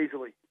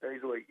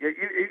 Yeah,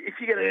 if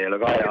you get I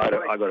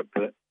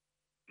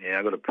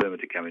got a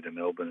permit to come into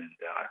Melbourne, and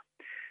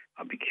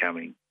I'll be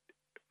coming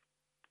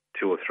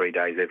 2 or 3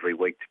 days every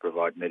week to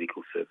provide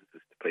medical services to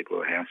people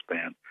who are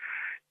housebound.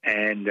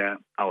 And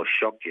I was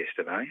shocked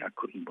yesterday. I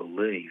couldn't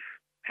believe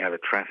how the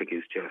traffic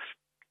is just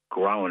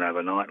growing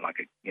overnight,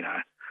 like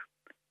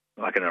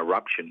an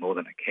eruption more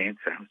than a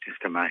cancer. It was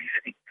just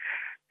amazing.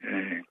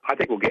 I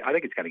think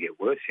it's going to get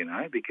worse,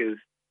 because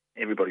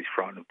everybody's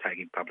frightened of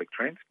taking public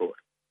transport.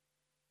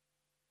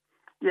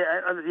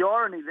 Yeah, and the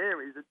irony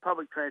there is that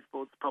public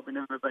transport's probably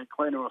never been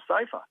cleaner or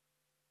safer.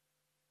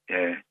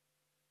 Yeah.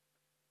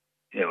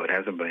 Yeah, well, it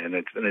hasn't been.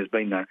 And there's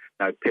been no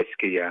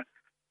pesky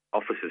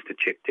officers to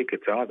check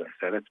tickets either.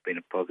 So that's been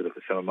a positive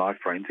for some of my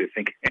friends who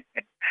think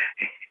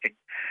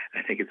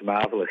I think it's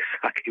marvellous.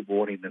 I keep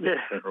warning them that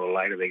sooner or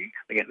later they're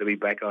going to be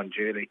back on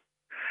duty.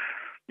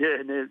 Yeah,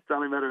 and it's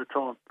only a matter of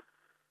time.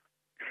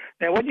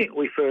 Now, when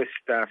we first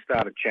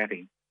started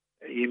chatting,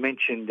 you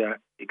mentioned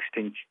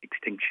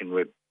Extinction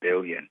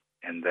Rebellion,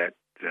 and that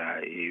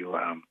you.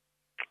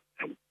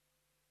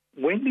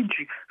 When did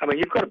you? I mean,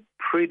 you've got a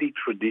pretty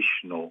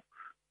traditional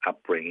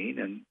upbringing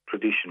and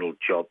traditional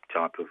job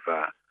type of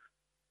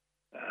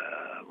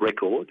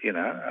record, you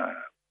know.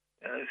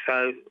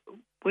 So,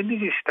 when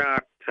did you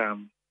start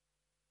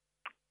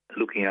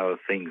looking at other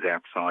things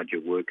outside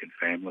your work and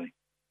family?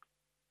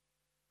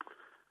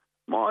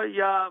 My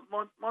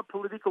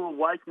political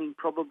awakening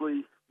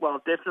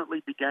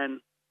definitely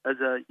began as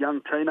a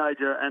young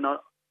teenager, and I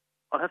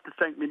have to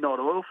thank Midnight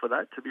Oil for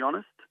that, to be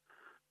honest.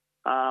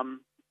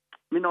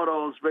 Midnight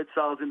Oil's Red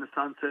Sails in the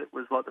Sunset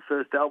was like the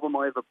first album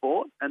I ever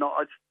bought, and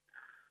I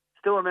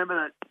still remember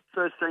that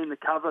first seeing the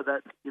cover,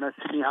 that, you know,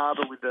 Sydney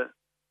Harbour with the,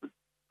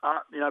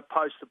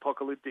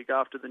 post-apocalyptic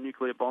after the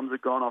nuclear bombs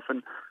had gone off,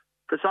 and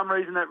for some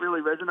reason that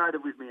really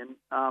resonated with me, and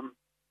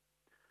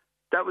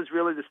that was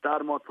really the start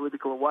of my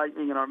political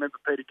awakening. And I remember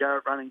Peter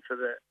Garrett running for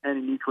the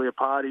anti-nuclear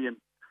party, and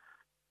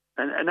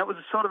that was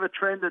a sort of a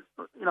trend that,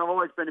 you know, I've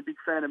always been a big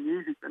fan of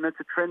music, and that's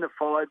a trend that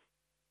followed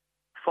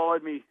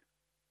me.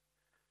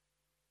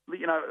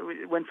 You know,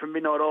 it went from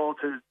Midnight Oil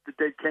to the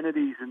Dead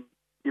Kennedys, and,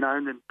 you know,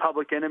 and then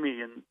Public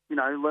Enemy, and, you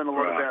know, learn a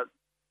lot about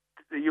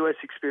the US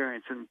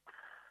experience, and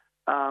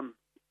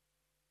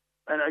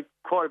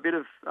quite a bit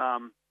of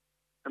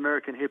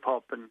American hip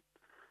hop, and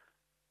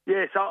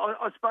yeah. So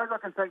I suppose I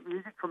can thank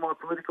music for my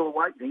political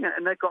awakening,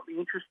 and that got me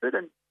interested,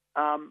 and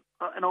I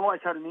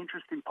always had an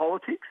interest in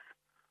politics,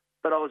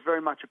 but I was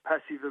very much a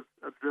passive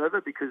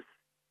observer because,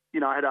 you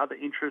know, I had other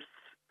interests.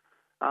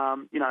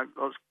 You know, I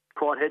was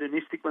quite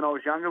hedonistic when I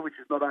was younger, which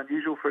is not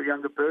unusual for a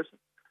younger person.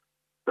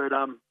 But,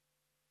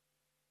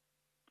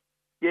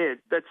 yeah,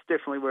 that's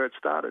definitely where it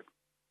started.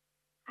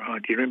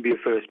 Right. Do you remember your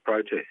first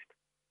protest?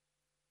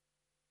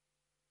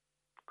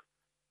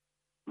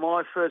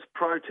 My first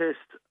protest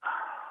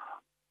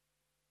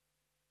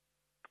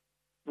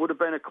would have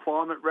been a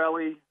climate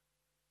rally.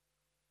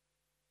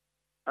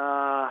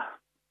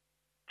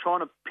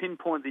 Trying to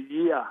pinpoint the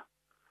year.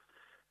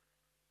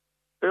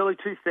 Early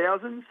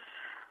 2000s,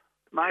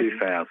 maybe.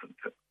 2000,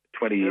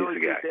 20 years Early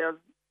ago. 2000s.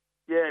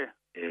 Yeah.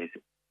 Yes.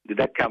 Did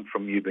that come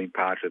from you being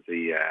part of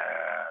the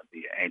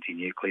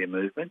anti-nuclear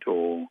movement,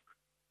 or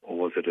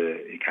was it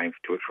you came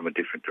to it from a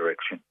different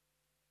direction?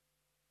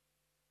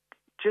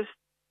 Just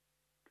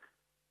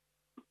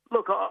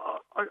look,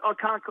 I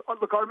can't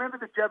look. I remember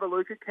the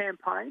Jabiluka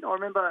campaign. I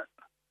remember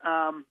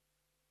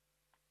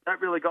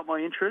that really got my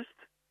interest.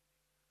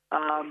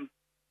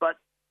 But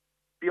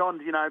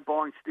beyond, you know,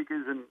 buying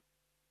stickers and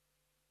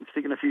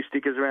sticking a few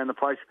stickers around the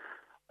place,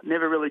 I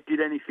never really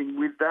did anything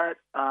with that.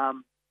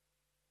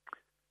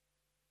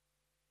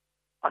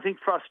 I think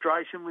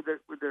frustration with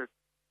the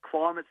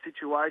climate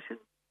situation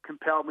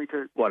compelled me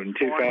to. What, in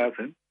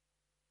 2000?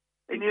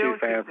 In the early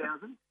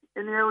 2000s.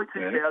 In the early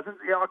 2000s.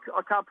 Yeah,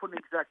 I can't put an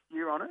exact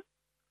year on it.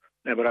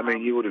 No, but I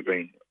mean, you would have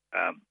been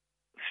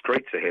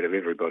streets ahead of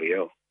everybody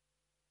else.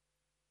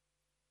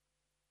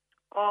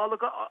 Oh,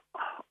 look, I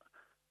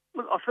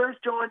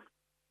first joined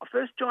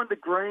the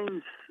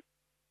Greens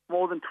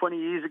more than 20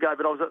 years ago,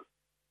 but I was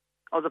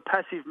a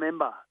passive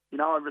member. You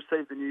know, I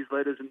received the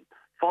newsletters and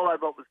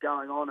followed what was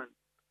going on. And,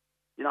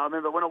 you know, I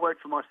remember when I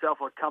worked for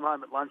myself, I'd come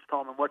home at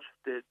lunchtime and watch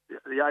the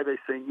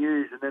ABC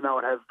News, and then they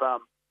would have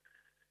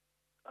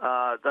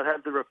they'd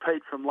have the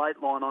repeat from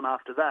Lateline on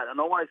after that. And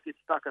I always get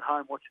stuck at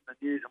home watching the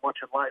news and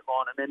watching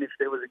Lateline. And then if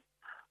there was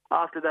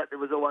after that, there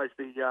was always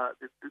the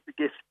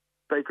guest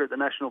speaker at the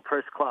National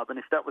Press Club. And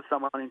if that was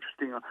someone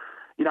interesting,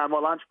 you know, my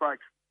lunch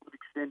breaks would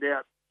extend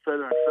out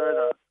further and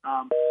further.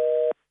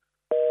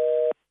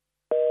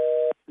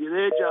 You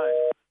there, Joe?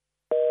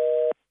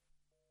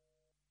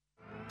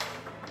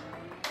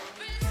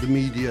 The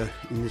media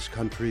in this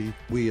country,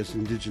 we as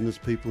Indigenous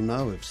people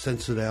know, have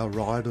censored our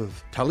right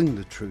of telling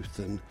the truth,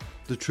 and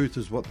the truth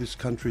is what this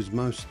country is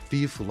most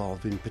fearful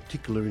of, in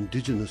particular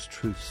Indigenous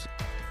truths.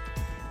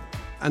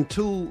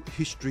 Until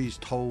history is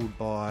told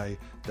by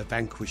the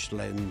vanquished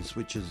lens,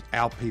 which is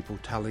our people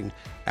telling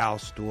our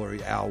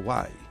story our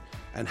way,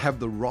 and have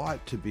the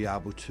right to be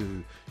able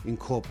to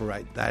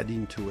incorporate that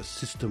into a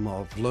system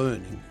of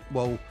learning,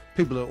 well,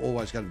 people are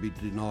always going to be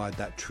denied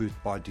that truth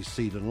by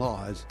deceit and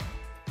lies.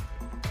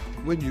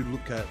 When you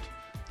look at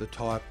the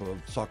type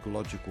of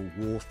psychological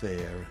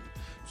warfare and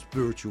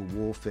spiritual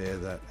warfare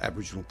that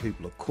Aboriginal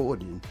people are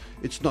caught in,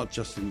 it's not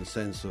just in the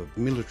sense of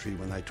military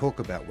when they talk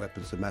about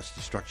weapons of mass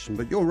destruction,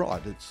 but you're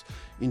right, it's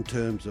in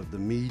terms of the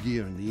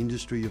media and the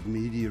industry of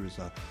media as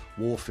a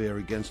warfare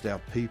against our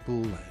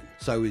people, and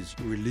so is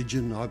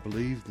religion, I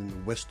believe, in the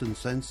Western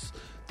sense.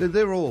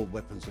 They're all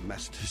weapons of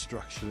mass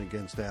destruction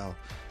against our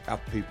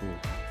people.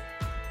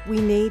 We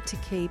need to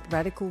keep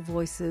Radical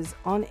Voices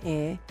on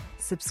air.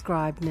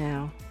 Subscribe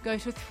now. Go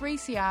to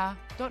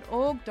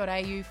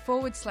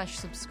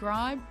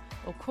 3cr.org.au/subscribe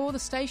or call the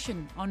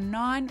station on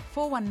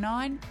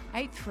 9419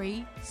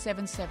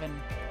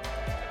 8377.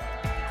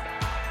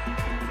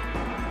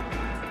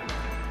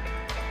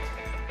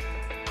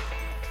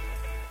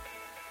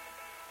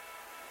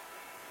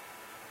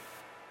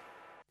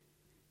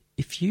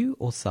 If you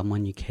or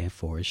someone you care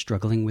for is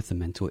struggling with a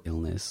mental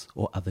illness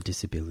or other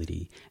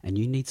disability and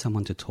you need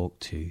someone to talk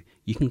to,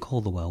 you can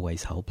call the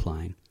Wellways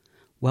Helpline.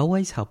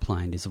 Wellways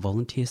Helpline is a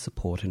volunteer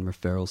support and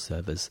referral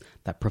service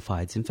that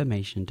provides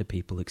information to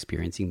people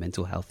experiencing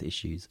mental health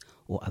issues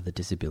or other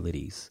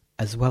disabilities,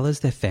 as well as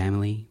their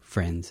family,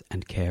 friends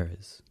and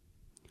carers.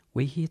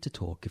 We're here to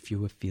talk if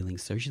you are feeling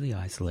socially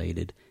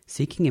isolated,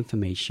 seeking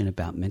information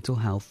about mental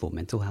health or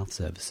mental health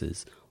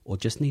services, or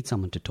just need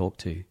someone to talk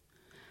to.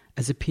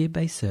 As a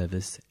peer-based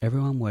service,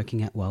 everyone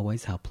working at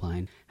Wellways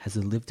Helpline has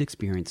a lived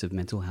experience of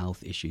mental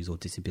health issues or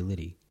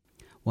disability.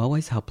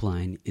 Wellways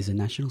Helpline is a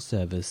national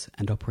service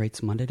and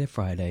operates Monday to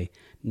Friday,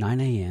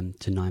 9 a.m.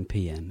 to 9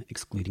 p.m,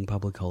 excluding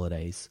public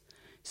holidays.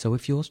 So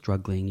if you're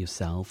struggling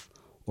yourself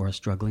or are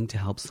struggling to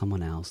help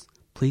someone else,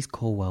 please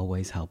call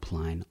Wellways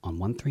Helpline on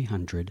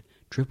 1300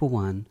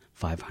 111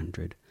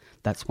 500.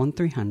 That's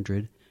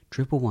 1300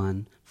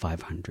 111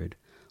 500.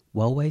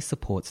 Wellways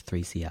supports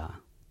 3CR.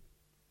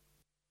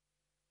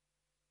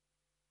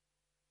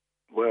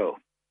 Well,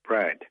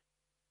 Brad.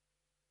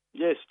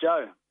 Yes,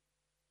 Joe.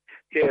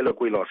 Yeah,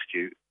 look, we lost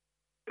you.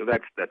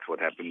 That's what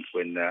happens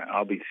when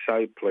I'll be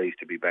so pleased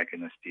to be back in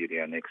the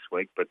studio next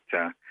week, but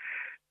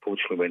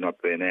fortunately we're not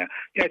there now.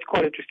 Yeah, it's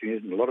quite interesting,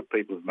 isn't it? A lot of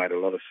people have made a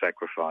lot of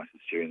sacrifices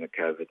during the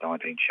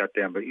COVID-19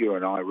 shutdown, but you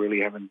and I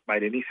really haven't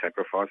made any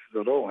sacrifices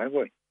at all, have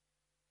we?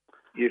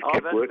 You've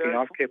kept working,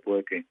 I've kept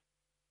working.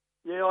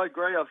 Yeah, I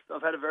agree.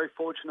 I've had a very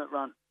fortunate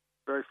run.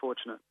 Very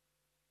fortunate.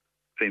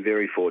 Been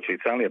very fortunate.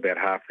 It's only about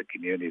half the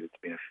community that's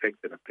been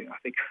affected, I think.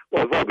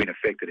 Well, we've all been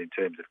affected in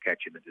terms of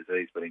catching the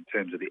disease, but in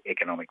terms of the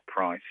economic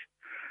price,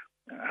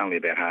 only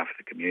about half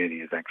the community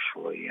has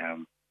actually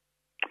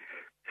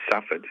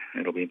suffered.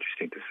 It'll be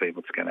interesting to see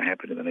what's going to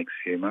happen in the next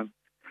few months.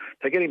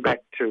 So getting back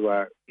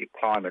to your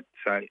climate,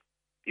 so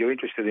you're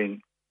interested in,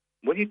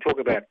 when you talk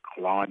about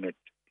climate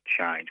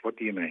change, what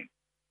do you mean?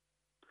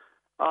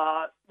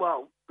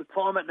 Well, the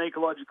climate and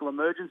ecological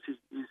emergency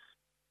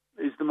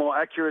is the more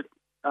accurate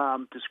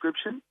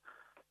description.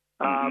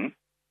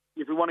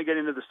 If we want to get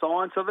into the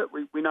science of it,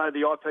 we know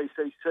the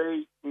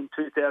IPCC in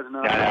 2008... No,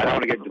 I don't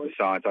want to get into the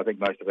science. I think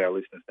most of our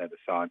listeners know the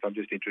science. I'm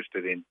just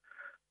interested in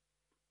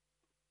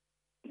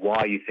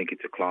why you think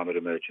it's a climate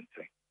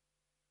emergency.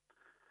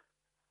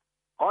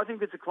 I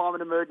think it's a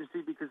climate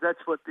emergency because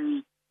that's what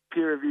the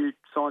peer-reviewed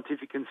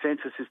scientific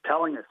consensus is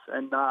telling us,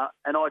 and I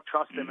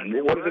trust them.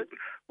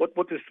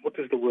 What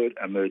does the word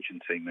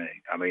emergency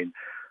mean? I mean,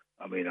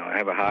 I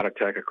have a heart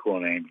attack, I call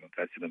an ambulance.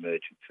 That's an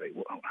emergency.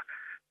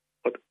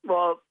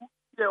 Why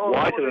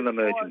is it an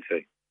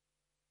emergency?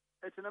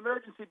 It's an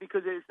emergency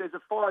because there's a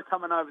fire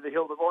coming over the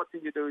hill. The right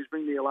thing to do is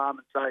ring the alarm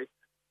and say,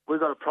 we've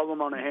got a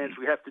problem on our hands,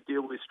 we have to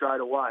deal with it straight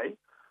away.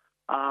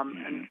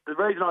 And the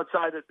reason I'd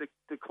say that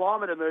the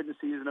climate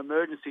emergency is an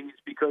emergency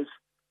is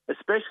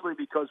especially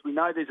because we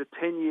know there's a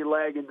 10-year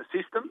lag in the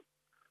system,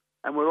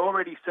 and we're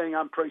already seeing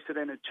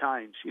unprecedented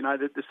change. You know,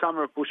 the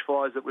summer of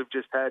bushfires that we've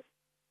just had,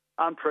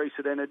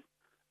 unprecedented.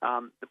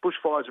 The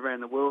bushfires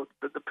around the world,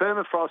 but the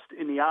permafrost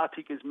in the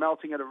Arctic is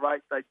melting at a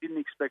rate they didn't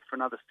expect for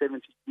another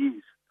 70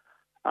 years.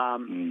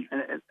 And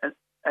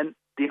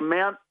the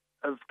amount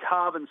of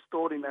carbon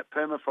stored in that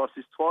permafrost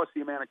is twice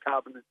the amount of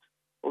carbon that's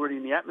already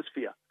in the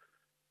atmosphere.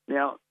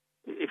 Now,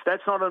 if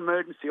that's not an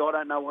emergency, I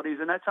don't know what is,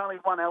 and that's only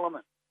one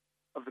element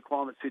of the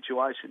climate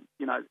situation.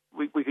 You know,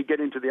 we could get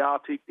into the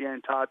Arctic, the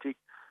Antarctic,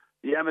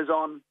 the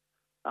Amazon,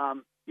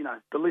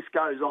 the list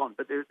goes on,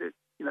 but there's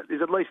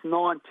at least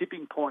 9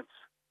 tipping points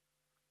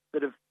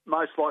that have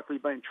most likely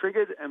been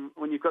triggered, and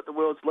when you've got the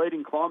world's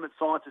leading climate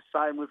scientists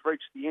saying we've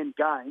reached the end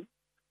game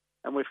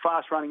and we're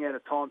fast running out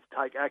of time to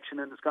take action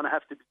and it's going to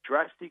have to be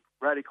drastic,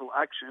 radical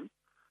action,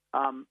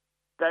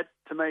 that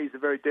to me is the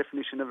very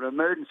definition of an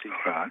emergency.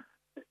 Right.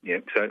 Yeah.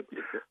 So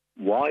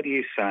why do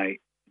you say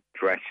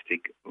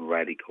drastic,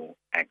 radical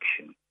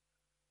action?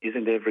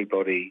 Isn't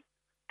everybody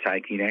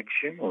taking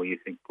action, or you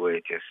think we're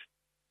just,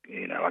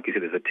 like you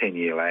said, there's a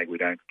 10-year lag, we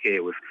don't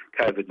care. With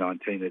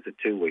COVID-19, there's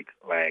a 2-week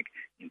lag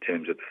in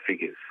terms of the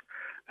figures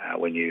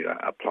when you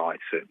apply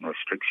certain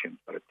restrictions,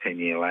 but a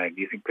 10-year lag.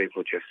 Do you think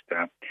people are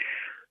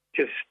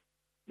just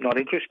not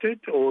interested,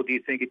 or do you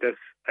think it does?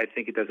 I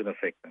think it doesn't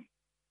affect them.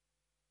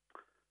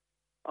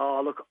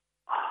 Oh, look,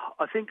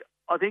 I think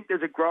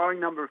there's a growing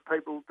number of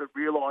people that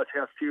realise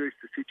how serious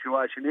the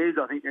situation is.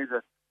 I think there's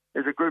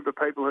a group of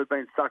people who've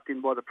been sucked in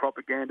by the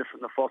propaganda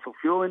from the fossil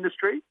fuel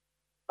industry,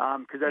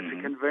 because that's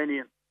a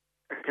convenient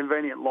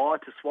lie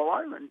to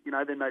swallow, and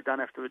then they don't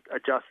have to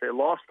adjust their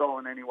lifestyle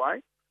in any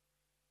way.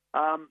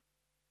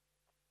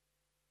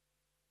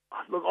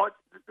 Look,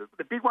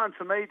 the big one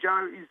for me,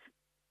 Joe, is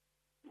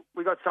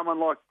we got someone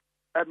like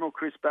Admiral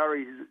Chris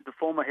Barry, who's the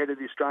former head of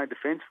the Australian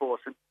Defence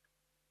Force,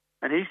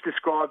 and he's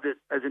described it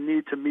as a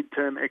near to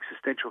mid-term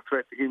existential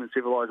threat to human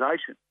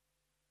civilization.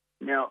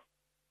 Now,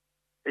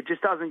 it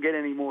just doesn't get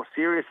any more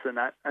serious than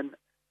that, and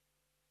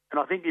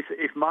I think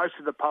if most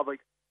of the public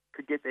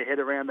could get their head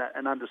around that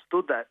and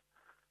understood that,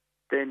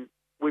 then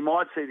we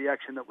might see the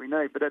action that we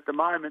need. But at the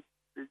moment,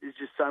 there's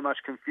just so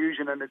much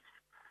confusion, and it's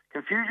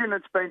confusion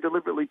that's been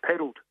deliberately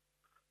peddled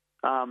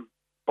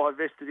by by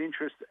vested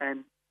interests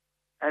and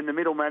the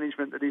middle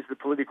management that is the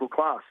political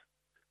class.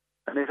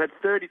 And they've had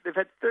 30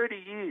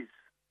 years.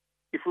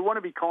 If we want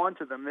to be kind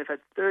to them, they've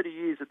had 30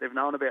 years that they've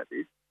known about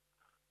this.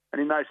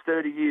 And in those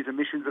 30 years,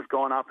 emissions have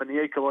gone up and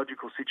the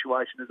ecological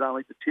situation has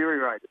only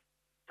deteriorated.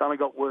 It's only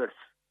got worse.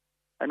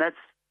 And that's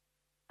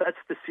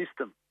the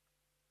system.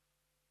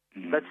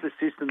 That's the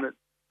system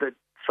that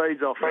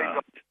feeds off.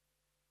 Right.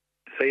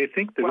 So you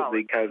think that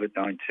the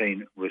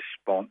COVID-19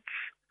 response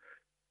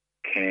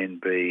can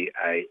be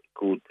a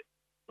good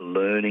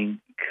learning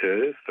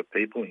curve for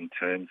people in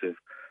terms of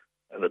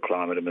the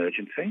climate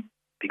emergency?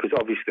 Because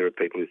obviously there are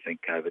people who think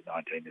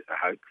COVID-19 is a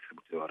hoax,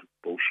 which is a lot of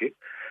bullshit,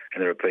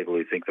 and there are people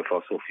who think the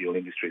fossil fuel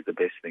industry is the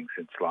best thing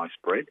since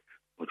sliced bread,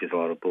 which is a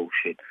lot of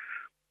bullshit.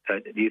 So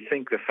do you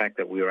think the fact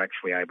that we are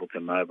actually able to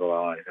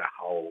mobilise a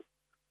whole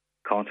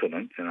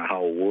continent and a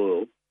whole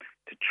world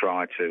to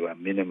try to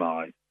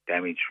minimise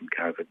damage from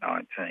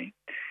COVID-19,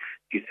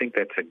 do you think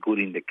that's a good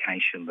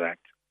indication that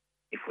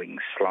if we can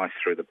slice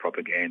through the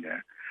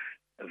propaganda,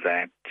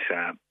 that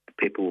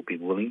people will be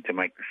willing to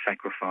make the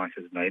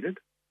sacrifices needed?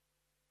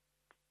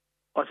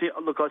 I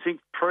think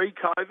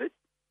pre-COVID,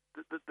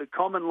 the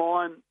common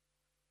line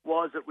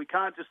was that we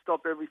can't just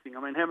stop everything.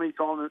 I mean, how many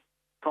times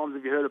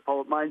have you heard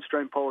of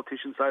mainstream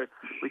politicians say,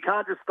 we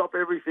can't just stop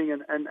everything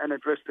and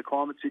address the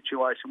climate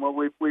situation? Well,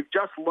 we've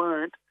just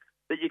learned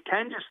that you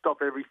can just stop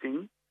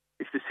everything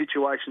if the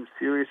situation's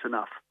serious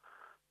enough.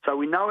 So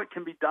we know it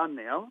can be done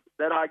now.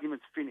 That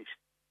argument's finished.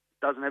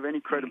 It doesn't have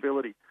any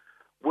credibility.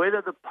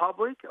 Whether the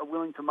public are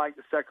willing to make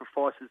the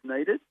sacrifices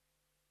needed,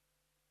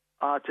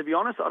 to be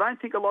honest, I don't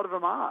think a lot of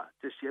them are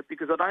just yet,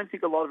 because I don't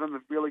think a lot of them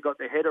have really got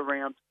their head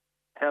around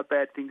how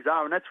bad things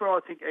are. And that's where I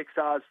think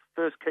XR's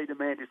first key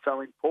demand is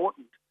so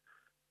important,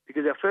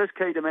 because our first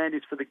key demand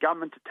is for the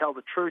government to tell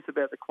the truth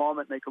about the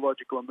climate and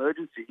ecological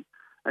emergency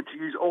and to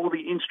use all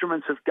the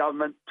instruments of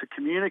government to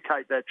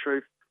communicate that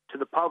truth to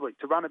the public,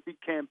 to run a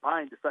big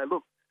campaign to say,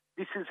 look,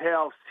 this is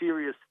how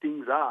serious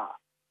things are.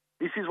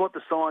 This is what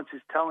the science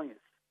is telling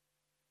us.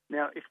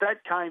 Now, if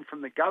that came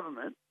from the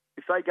government,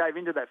 if they gave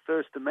into that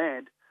first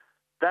demand,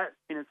 that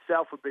in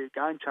itself would be a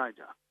game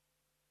changer.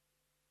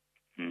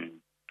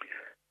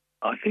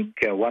 I think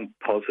one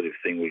positive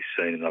thing we've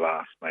seen in the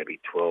last maybe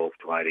 12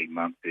 to 18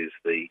 months is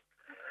the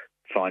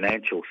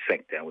financial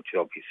sector, which is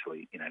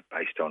obviously,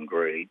 based on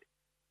greed,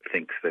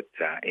 thinks that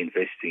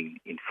investing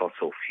in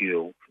fossil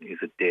fuel is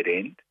a dead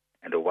end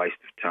and a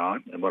waste of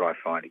time. And what I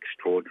find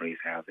extraordinary is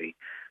how the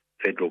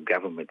federal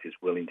government is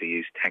willing to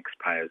use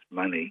taxpayers'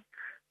 money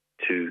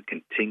to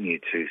continue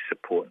to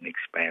support and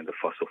expand the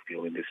fossil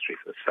fuel industry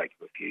for the sake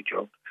of a few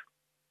jobs.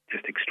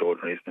 Just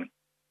extraordinary, isn't it?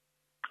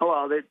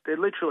 Well, they're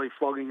literally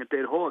flogging a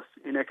dead horse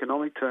in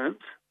economic terms.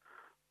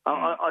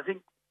 I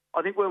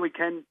think where we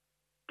can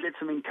get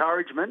some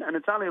encouragement, and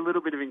it's only a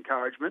little bit of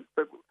encouragement,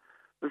 but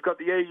we've got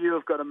the EU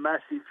have got a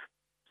massive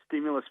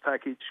stimulus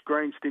package,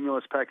 green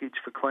stimulus package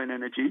for clean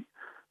energy.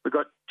 We've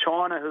got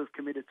China who have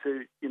committed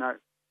to,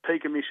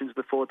 peak emissions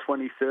before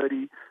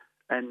 2030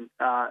 and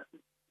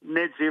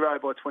net zero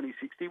by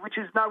 2060, which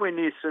is nowhere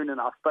near soon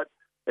enough, but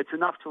it's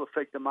enough to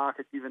affect the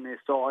market given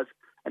their size.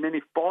 And then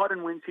if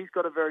Biden wins, he's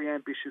got a very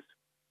ambitious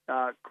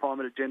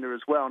climate agenda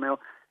as well. Now,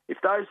 if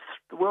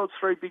the world's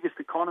three biggest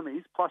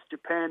economies, plus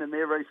Japan and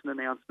their recent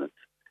announcements,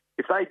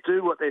 if they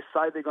do what they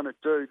say they're going to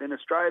do, then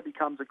Australia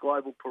becomes a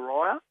global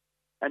pariah,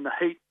 and the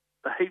heat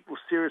will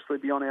seriously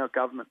be on our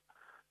government.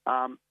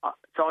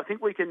 So I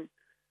think we can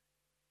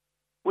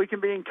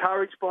be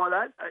encouraged by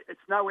that. It's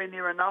nowhere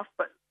near enough,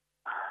 but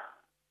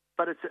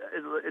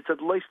it's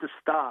at least a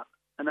start,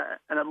 and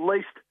at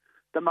least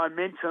the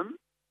momentum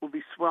will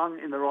be swung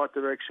in the right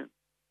direction.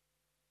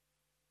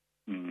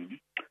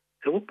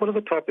 So what are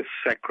the type of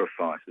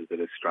sacrifices that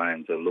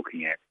Australians are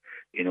looking at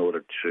in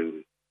order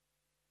to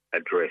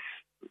address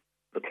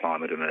the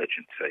climate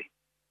emergency?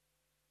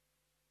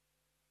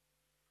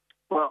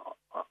 Well,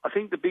 I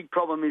think the big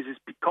problem is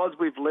because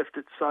we've left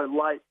it so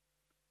late,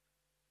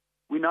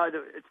 we know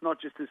that it's not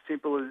just as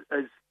simple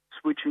as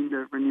switching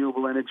to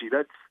renewable energy.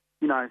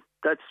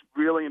 That's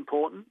really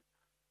important,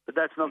 but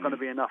that's not going to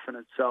be enough in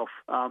itself.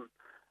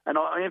 And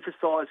I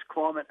emphasise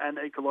climate and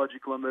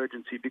ecological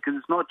emergency because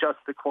it's not just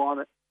the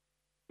climate.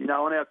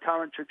 On our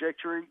current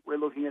trajectory, we're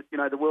looking at,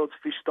 the world's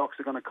fish stocks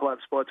are going to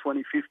collapse by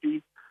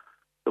 2050.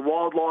 The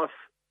wildlife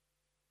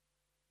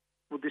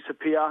will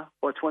disappear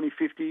by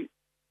 2050,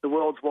 the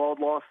world's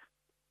wildlife.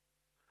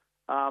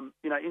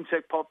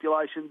 Insect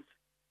populations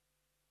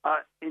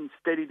are in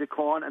steady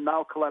decline and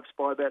they'll collapse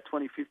by about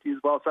 2050 as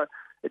well. So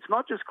it's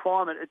not just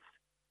climate, it's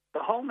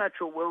the whole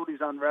natural world is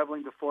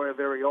unravelling before our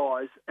very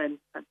eyes. And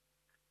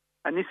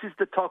this is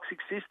the toxic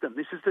system.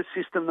 This is the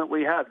system that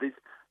we have.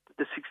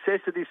 The success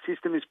of this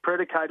system is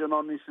predicated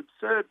on this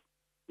absurd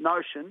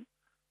notion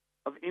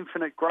of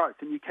infinite growth.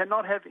 And you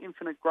cannot have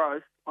infinite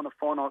growth on a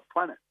finite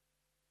planet.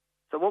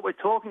 So what we're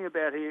talking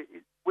about here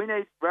is we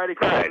need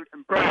radical...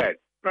 Brad,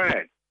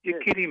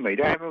 you're kidding me.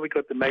 Haven't we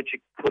got the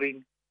magic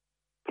pudding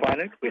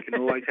planet? We can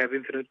always have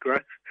infinite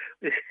growth.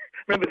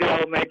 Remember the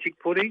old magic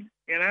pudding,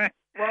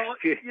 Well,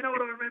 you know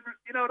what I remember.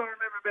 You know what I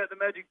remember about the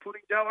magic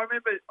pudding, Joe. I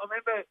remember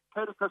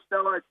Peter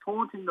Costello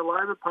taunting the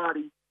Labor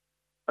Party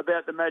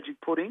about the magic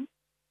pudding.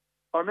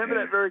 I remember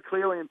that very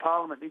clearly in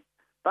Parliament.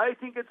 They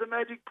think it's a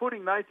magic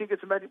pudding. They think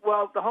it's a magic.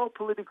 Well, the whole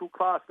political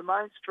class, the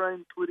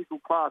mainstream political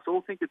class,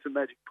 all think it's a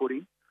magic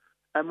pudding,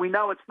 and we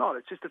know it's not.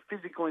 It's just a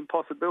physical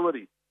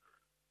impossibility.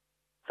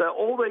 So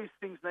all these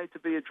things need to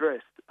be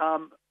addressed.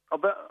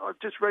 I've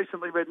just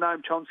recently read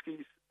Noam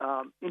Chomsky's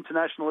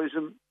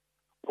Internationalism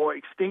or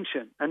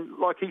Extinction, and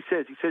like he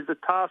says the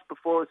task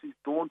before us is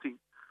daunting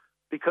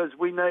because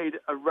we need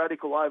a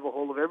radical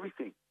overhaul of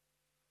everything.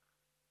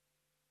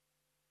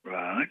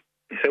 Right.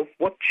 So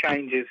what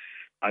changes?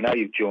 I know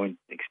you've joined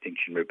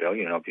Extinction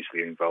Rebellion, and obviously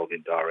you're involved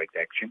in direct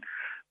action,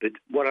 but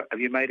have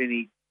you made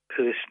any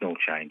personal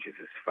changes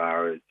as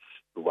far as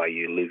the way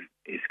you live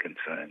is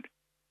concerned?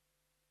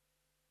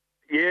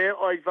 Yeah,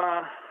 I've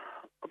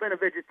been a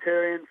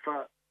vegetarian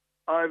for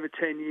over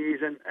 10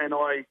 years, and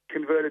I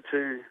converted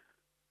to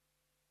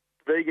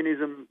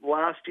veganism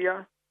last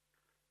year,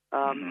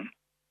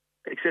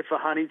 except for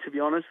honey, to be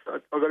honest.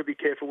 I've got to be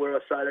careful where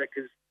I say that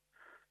because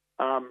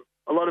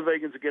a lot of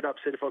vegans would get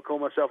upset if I call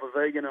myself a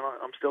vegan and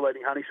I'm still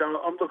eating honey. So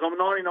I'm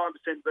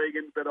 99%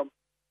 vegan, but I'm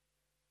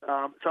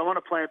on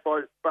a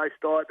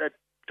plant-based diet that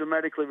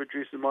dramatically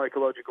reduces my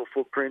ecological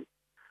footprint.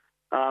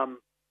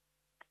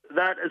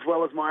 That, as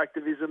well as my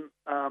activism,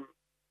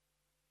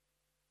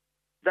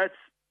 that's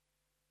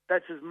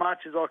as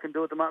much as I can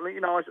do at the moment.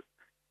 You know,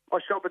 I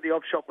shop at the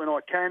op shop when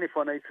I can if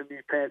I need some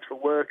new pants for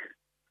work.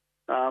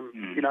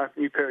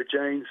 New pair of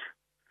jeans.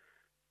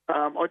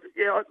 I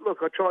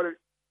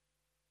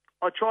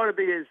try to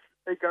be as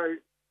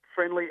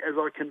eco-friendly as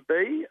I can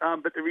be,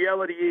 but the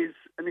reality is,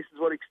 and this is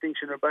what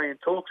Extinction Rebellion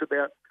talks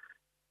about,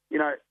 you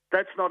know,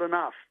 that's not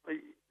enough.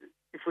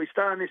 If we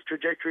stay on this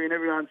trajectory and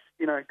everyone's,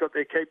 got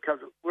their keep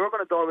cups, we're all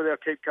going to die with our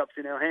keep cups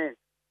in our hands,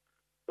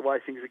 the way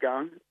things are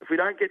going. If we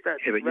don't get that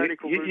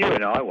radical... You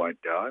and I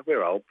won't die.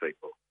 We're old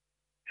people.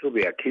 It'll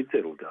be our kids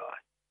that'll die.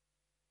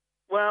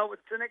 Well,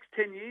 it's the next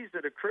 10 years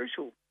that are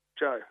crucial,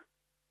 Joe.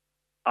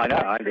 I know,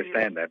 I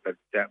understand that, but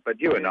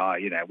you and I,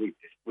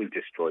 we've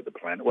destroyed the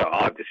planet. Well,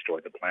 I've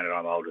destroyed the planet.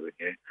 I'm older than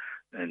you,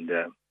 and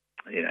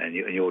and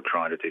you're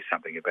trying to do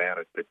something about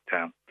it. But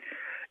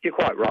you're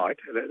quite right.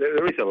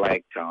 There is a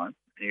lag time.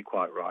 And you're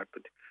quite right.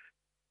 But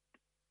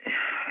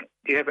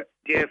do you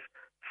have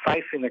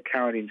faith in the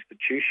current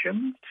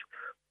institutions,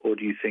 or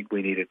do you think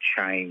we need a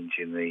change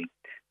in the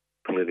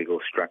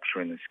political structure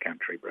in this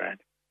country,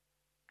 Brad?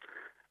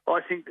 I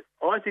think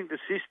the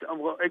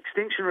system,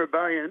 Extinction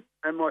Rebellion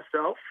and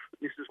myself,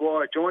 this is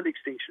why I joined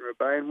Extinction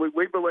Rebellion,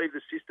 we believe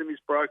the system is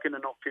broken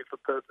and not fit for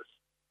purpose.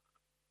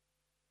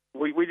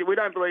 We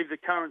don't believe the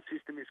current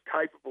system is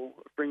capable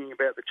of bringing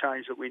about the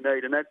change that we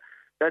need, and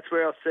that's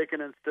where our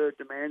second and third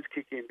demands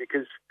kick in,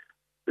 because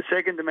the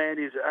second demand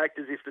is act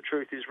as if the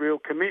truth is real,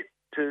 commit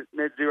to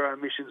net zero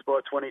emissions by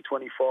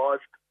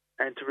 2025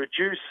 and to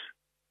reduce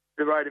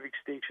the rate of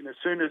extinction as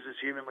soon as is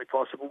humanly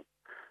possible.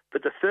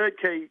 But the third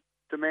key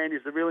demand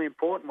is the really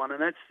important one,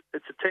 and it's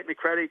a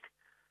technocratic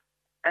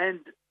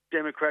and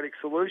democratic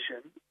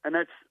solution, and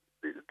that's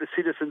the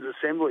citizens'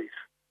 assemblies.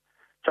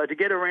 So to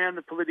get around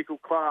the political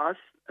class,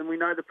 and we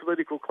know the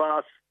political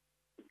class,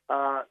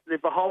 they're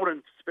beholden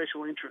to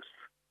special interests.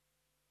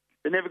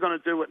 They're never going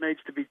to do what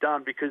needs to be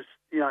done because,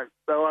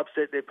 they'll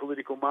upset their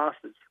political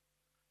masters.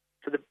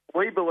 So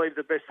we believe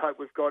the best hope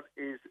we've got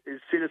is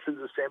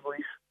citizens'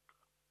 assemblies,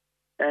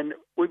 and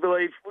we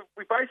believe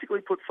we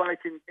basically put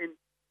faith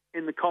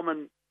in the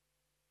common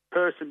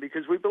person,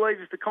 because we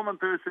believe if the common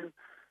person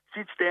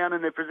sits down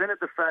and they're presented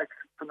the facts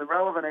from the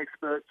relevant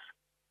experts,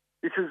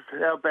 this is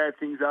how bad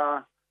things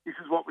are, this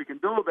is what we can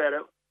do about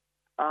it.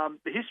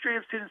 The history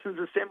of citizens'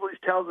 assemblies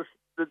tells us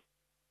that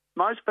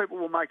most people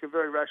will make a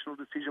very rational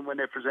decision when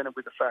they're presented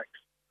with the facts.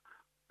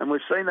 And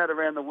we've seen that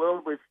around the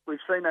world. We've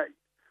seen that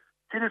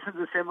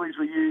citizens' assemblies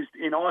were used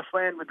in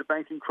Iceland with the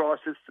banking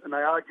crisis, and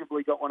they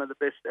arguably got one of the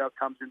best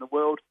outcomes in the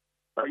world.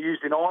 They were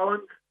used in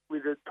Ireland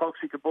with the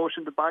toxic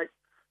abortion debate.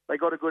 They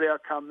got a good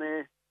outcome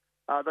there.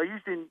 They're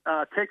used in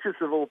Texas,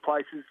 of all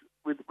places,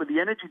 with the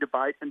energy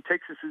debate, and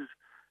Texas is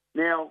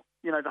now,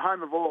 the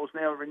home of oil is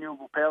now a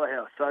renewable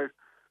powerhouse. So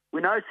we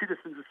know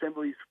citizens'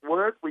 assemblies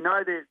work. We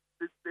know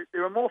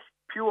they're a more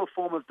pure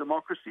form of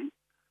democracy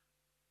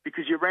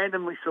because you're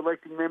randomly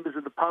selecting members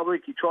of the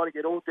public. You try to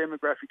get all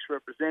demographics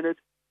represented.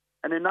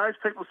 And then those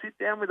people sit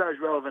down with those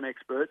relevant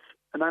experts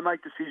and they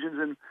make decisions,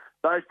 and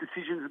those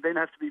decisions then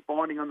have to be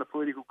binding on the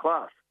political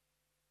class.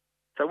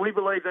 So we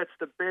believe that's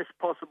the best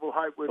possible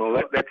hope.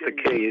 Well, that's the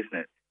key, isn't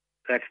it?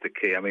 That's the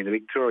key. I mean, the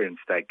Victorian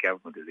state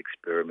government has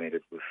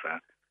experimented with,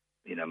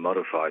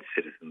 modified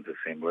citizens'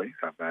 assemblies,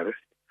 I've noticed.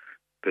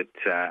 But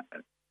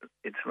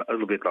it's a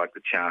little bit like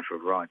the Charter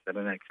of Rights. They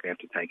don't actually have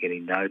to take any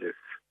notice.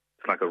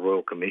 It's like a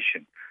Royal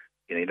Commission.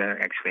 You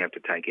don't actually have to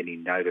take any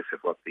notice of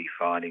what the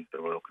findings of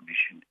the Royal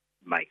Commission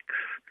makes.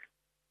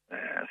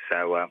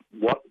 So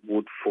what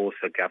would force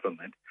a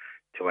government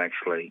to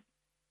actually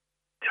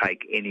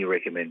take any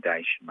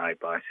recommendation made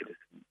by a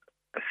citizen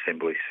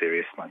assembly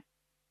seriously?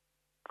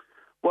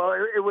 Well,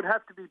 it would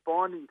have to be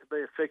binding to be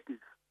effective.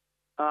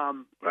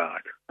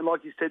 Right. And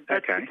like you said,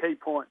 that's the key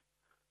point.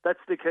 That's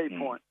the key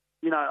point.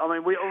 You know, I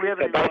mean, we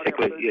haven't... So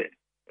basically,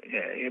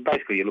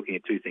 basically you're looking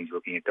at two things. You're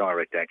looking at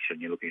direct action,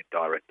 you're looking at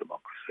direct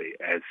democracy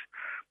as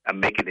a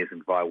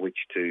mechanism by which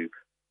to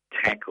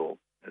tackle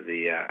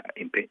the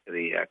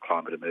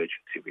climate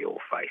emergency we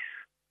all face,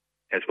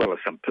 as well as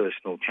some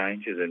personal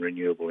changes and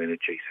renewable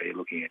energy. So you're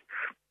looking at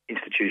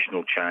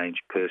institutional change,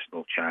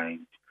 personal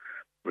change,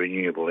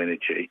 renewable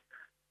energy.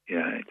 You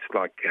know, it's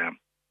like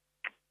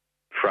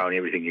throwing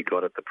everything you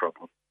got at the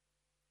problem.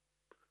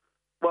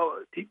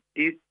 Well,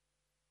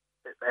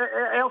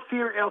 our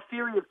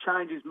theory of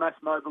change is mass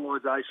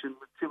mobilisation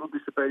with civil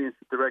disobedience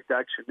and direct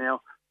action.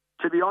 Now,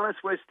 to be honest,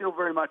 we're still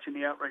very much in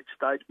the outreach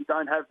stage. We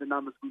don't have the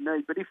numbers we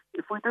need. But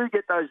if we do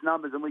get those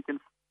numbers and we can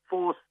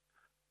force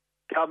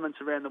governments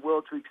around the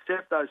world to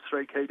accept those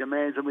three key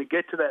demands and we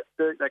get to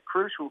that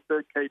crucial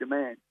third key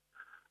demand,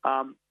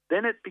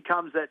 then it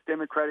becomes that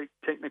democratic,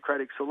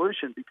 technocratic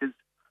solution, because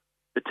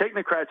the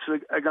technocrats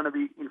are going to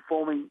be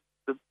informing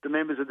the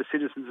members of the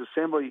Citizens'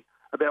 Assembly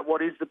about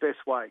what is the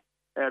best way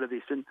out of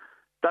this. And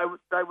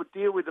they would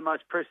deal with the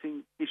most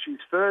pressing issues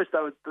first.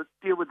 They would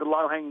deal with the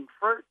low-hanging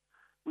fruit,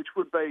 which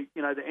would be,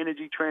 you know, the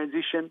energy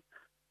transition.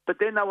 But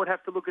then they would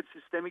have to look at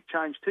systemic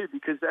change too,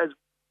 because as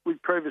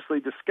we've previously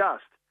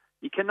discussed,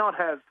 you cannot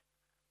have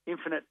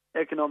infinite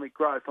economic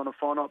growth on a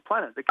finite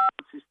planet. The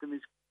current system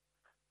is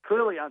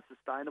clearly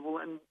unsustainable,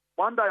 and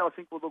one day I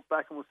think we'll look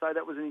back and we'll say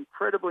that was an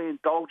incredibly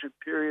indulgent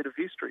period of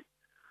history.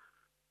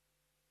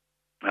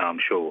 I'm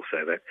sure we'll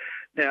say that.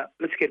 Now,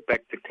 let's get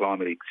back to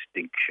climate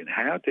extinction.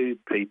 How do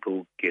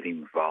people get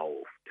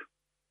involved?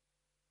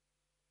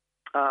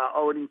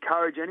 I would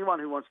encourage anyone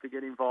who wants to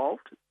get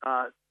involved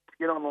to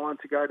get online,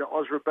 to go to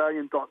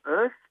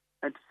ozrebellion.earth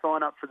and to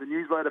sign up for the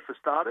newsletter for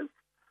starters.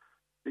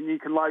 Then you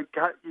can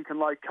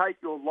locate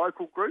your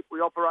local group. We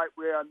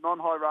are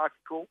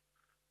non-hierarchical,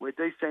 we're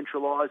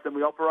decentralised, and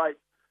we operate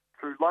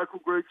through local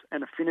groups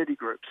and affinity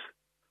groups.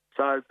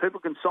 So people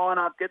can sign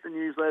up, get the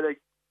newsletter,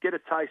 get a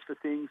taste for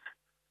things,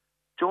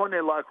 join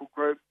their local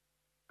group,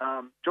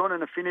 join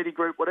an affinity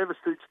group, whatever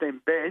suits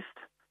them best.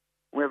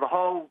 We have a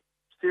whole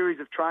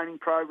series of training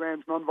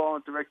programs,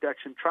 non-violent direct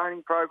action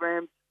training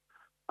programs.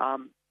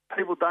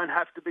 People don't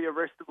have to be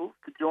arrestable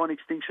to join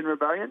Extinction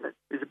Rebellion.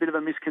 There's a bit of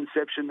a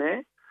misconception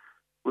there.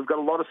 We've got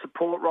a lot of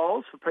support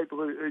roles for people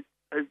who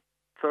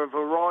for a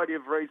variety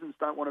of reasons,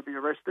 don't want to be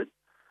arrested.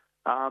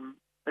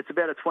 It's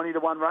about a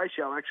 20-to-1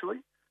 ratio, actually.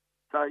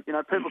 So, you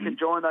know, people can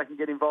join, they can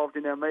get involved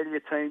in our media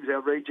teams,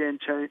 our regen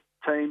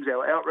teams,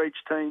 our outreach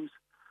teams.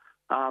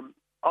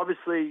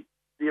 Obviously,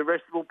 the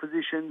arrestable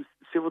positions,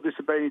 civil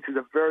disobedience is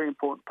a very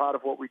important part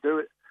of what we do.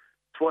 It's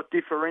what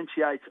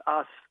differentiates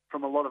us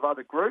from a lot of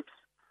other groups,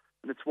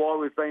 and it's why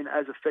we've been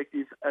as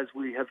effective as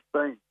we have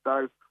been.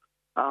 So,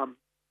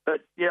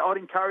 but yeah, I'd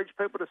encourage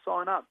people to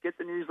sign up, get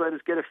the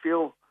newsletters, get a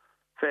feel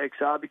for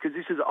XR, because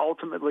this is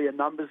ultimately a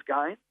numbers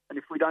game, and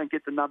if we don't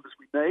get the numbers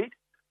we need,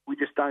 we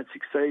just don't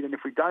succeed. And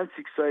if we don't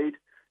succeed,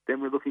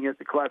 then we're looking at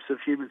the collapse of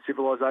human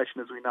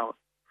civilization as we know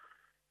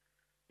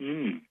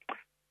it.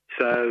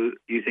 So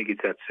you think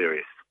it's that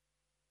serious?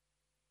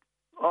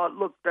 Oh,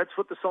 look, that's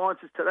what the science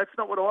is telling. That's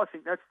not what I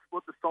think. That's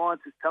what the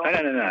science is telling.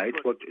 No.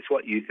 It's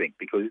what you think,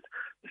 because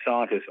the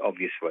scientists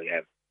obviously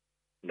have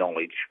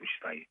knowledge which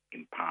they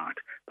impart,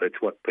 but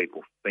it's what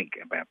people think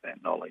about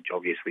that knowledge.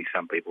 Obviously,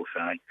 some people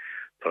say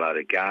it's a load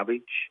of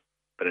garbage,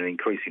 but an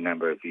increasing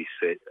number of you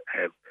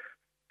have,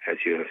 as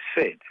you have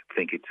said,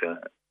 think it's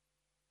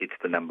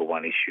the number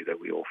one issue that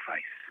we all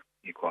face.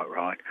 You're quite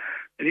right.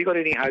 Have you got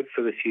any hope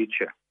for the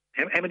future?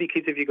 How many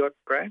kids have you got,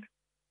 Brad?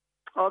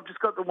 I've just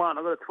got the one.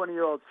 I've got a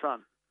 20-year-old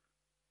son.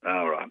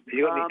 Oh, right. Have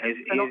you got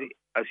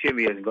I assume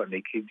he hasn't got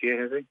any kids yet,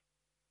 has he?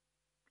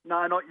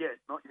 No, not yet.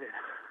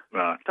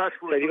 Right. So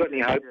have you got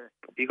any hope?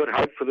 Have you got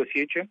hope for the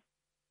future?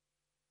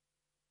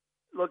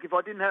 Look, if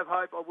I didn't have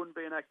hope, I wouldn't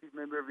be an active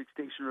member of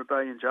Extinction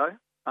Rebellion, Joe.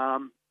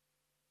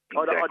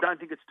 Exactly. I don't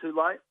think it's too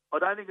late.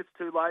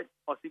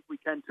 I think we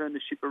can turn the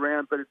ship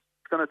around, but it's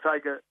going to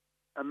take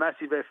a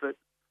massive effort,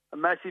 a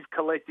massive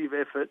collective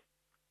effort,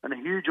 and a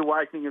huge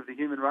awakening of the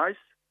human race.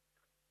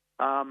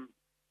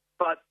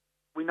 But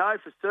we know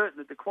for certain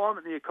that the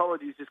climate and the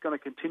ecology is just going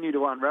to continue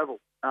to unravel.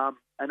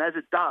 And as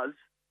it does,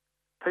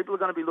 people are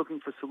going to be looking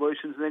for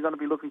solutions, and they're going to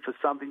be looking for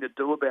something to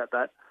do about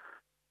that.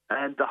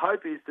 And the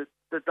hope is that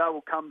they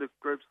will come to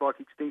groups like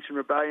Extinction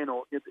Rebellion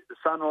or the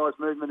Sunrise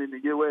Movement in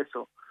the US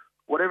or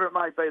whatever it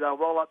may be. They'll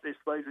roll up their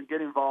sleeves and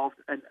get involved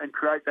and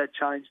create that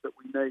change that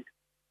we need.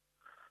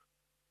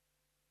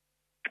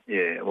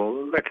 Yeah,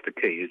 well, that's the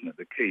key, isn't it?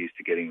 The key is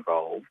to get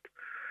involved.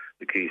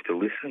 The key is to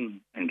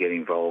listen and get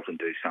involved and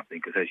do something,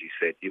 because as you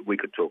said, we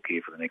could talk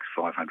here for the next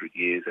 500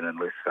 years, and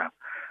unless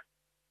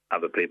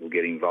other people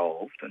get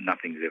involved,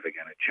 nothing's ever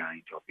going to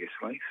change,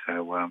 obviously.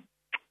 So,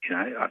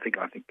 I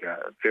think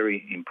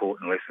very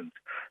important lessons: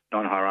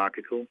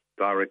 non-hierarchical,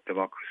 direct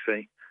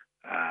democracy,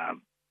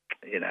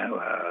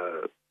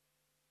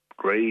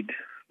 greed.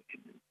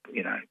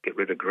 Get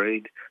rid of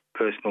greed,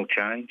 personal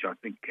change. I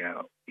think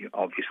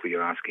obviously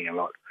you're asking a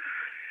lot.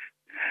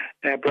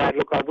 Now, Brad,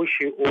 look, I wish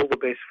you all the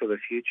best for the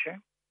future,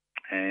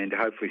 and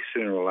hopefully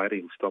sooner or later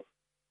you'll stop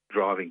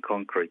driving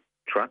concrete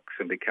trucks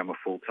and become a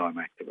full-time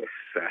activist.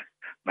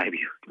 Maybe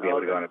you'll be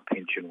able to go on a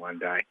pension one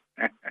day.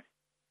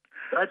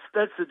 That's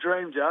the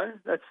dream, Joe.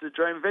 That's the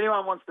dream. If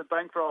anyone wants to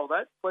bankroll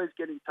that, please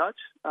get in touch.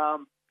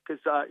 Because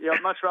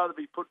I'd much rather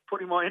be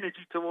putting my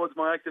energy towards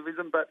my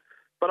activism, but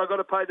I've got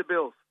to pay the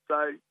bills.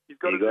 So you've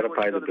got to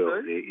pay the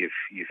bills. You've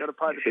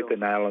hit the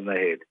nail on the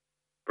head,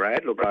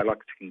 Brad. Look, I'd like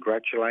to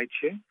congratulate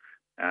you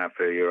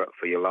for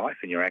your life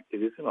and your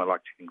activism. I'd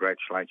like to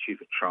congratulate you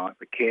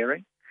for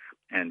caring.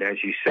 And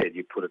as you said,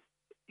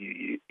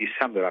 you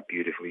summed it up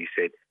beautifully. You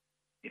said,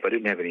 if I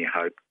didn't have any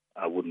hope,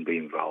 I wouldn't be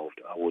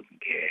involved. I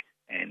wouldn't care.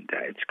 And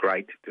it's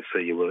great to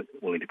see you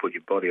willing to put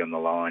your body on the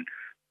line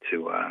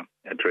to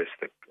address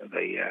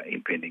the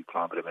impending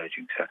climate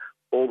emerging. So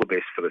all the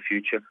best for the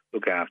future.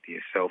 Look after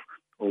yourself.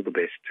 All the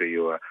best to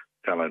your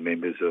fellow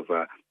members of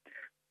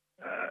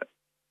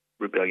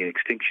Rebellion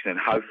Extinction, and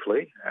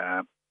hopefully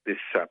this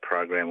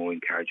program will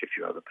encourage a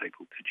few other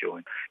people to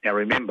join. Now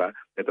remember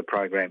that the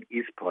program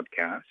is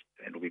podcast,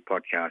 and it'll be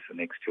podcast the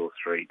next 2 or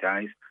 3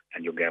 days,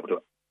 and you'll be able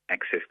to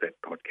access that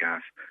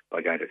podcast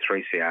by going to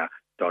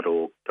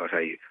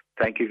 3cr.org.au.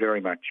 Thank you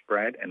very much,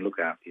 Brad, and look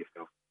after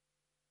yourself.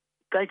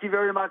 Thank you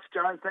very much,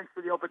 Joe. Thanks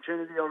for the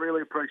opportunity. I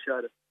really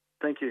appreciate it.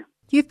 Thank you.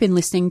 You've been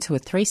listening to a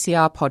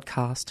 3CR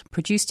podcast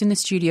produced in the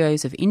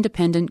studios of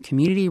independent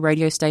community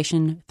radio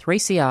station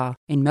 3CR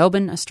in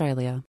Melbourne,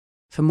 Australia.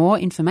 For more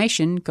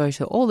information, go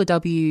to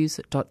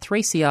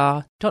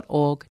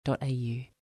allthews.3cr.org.au.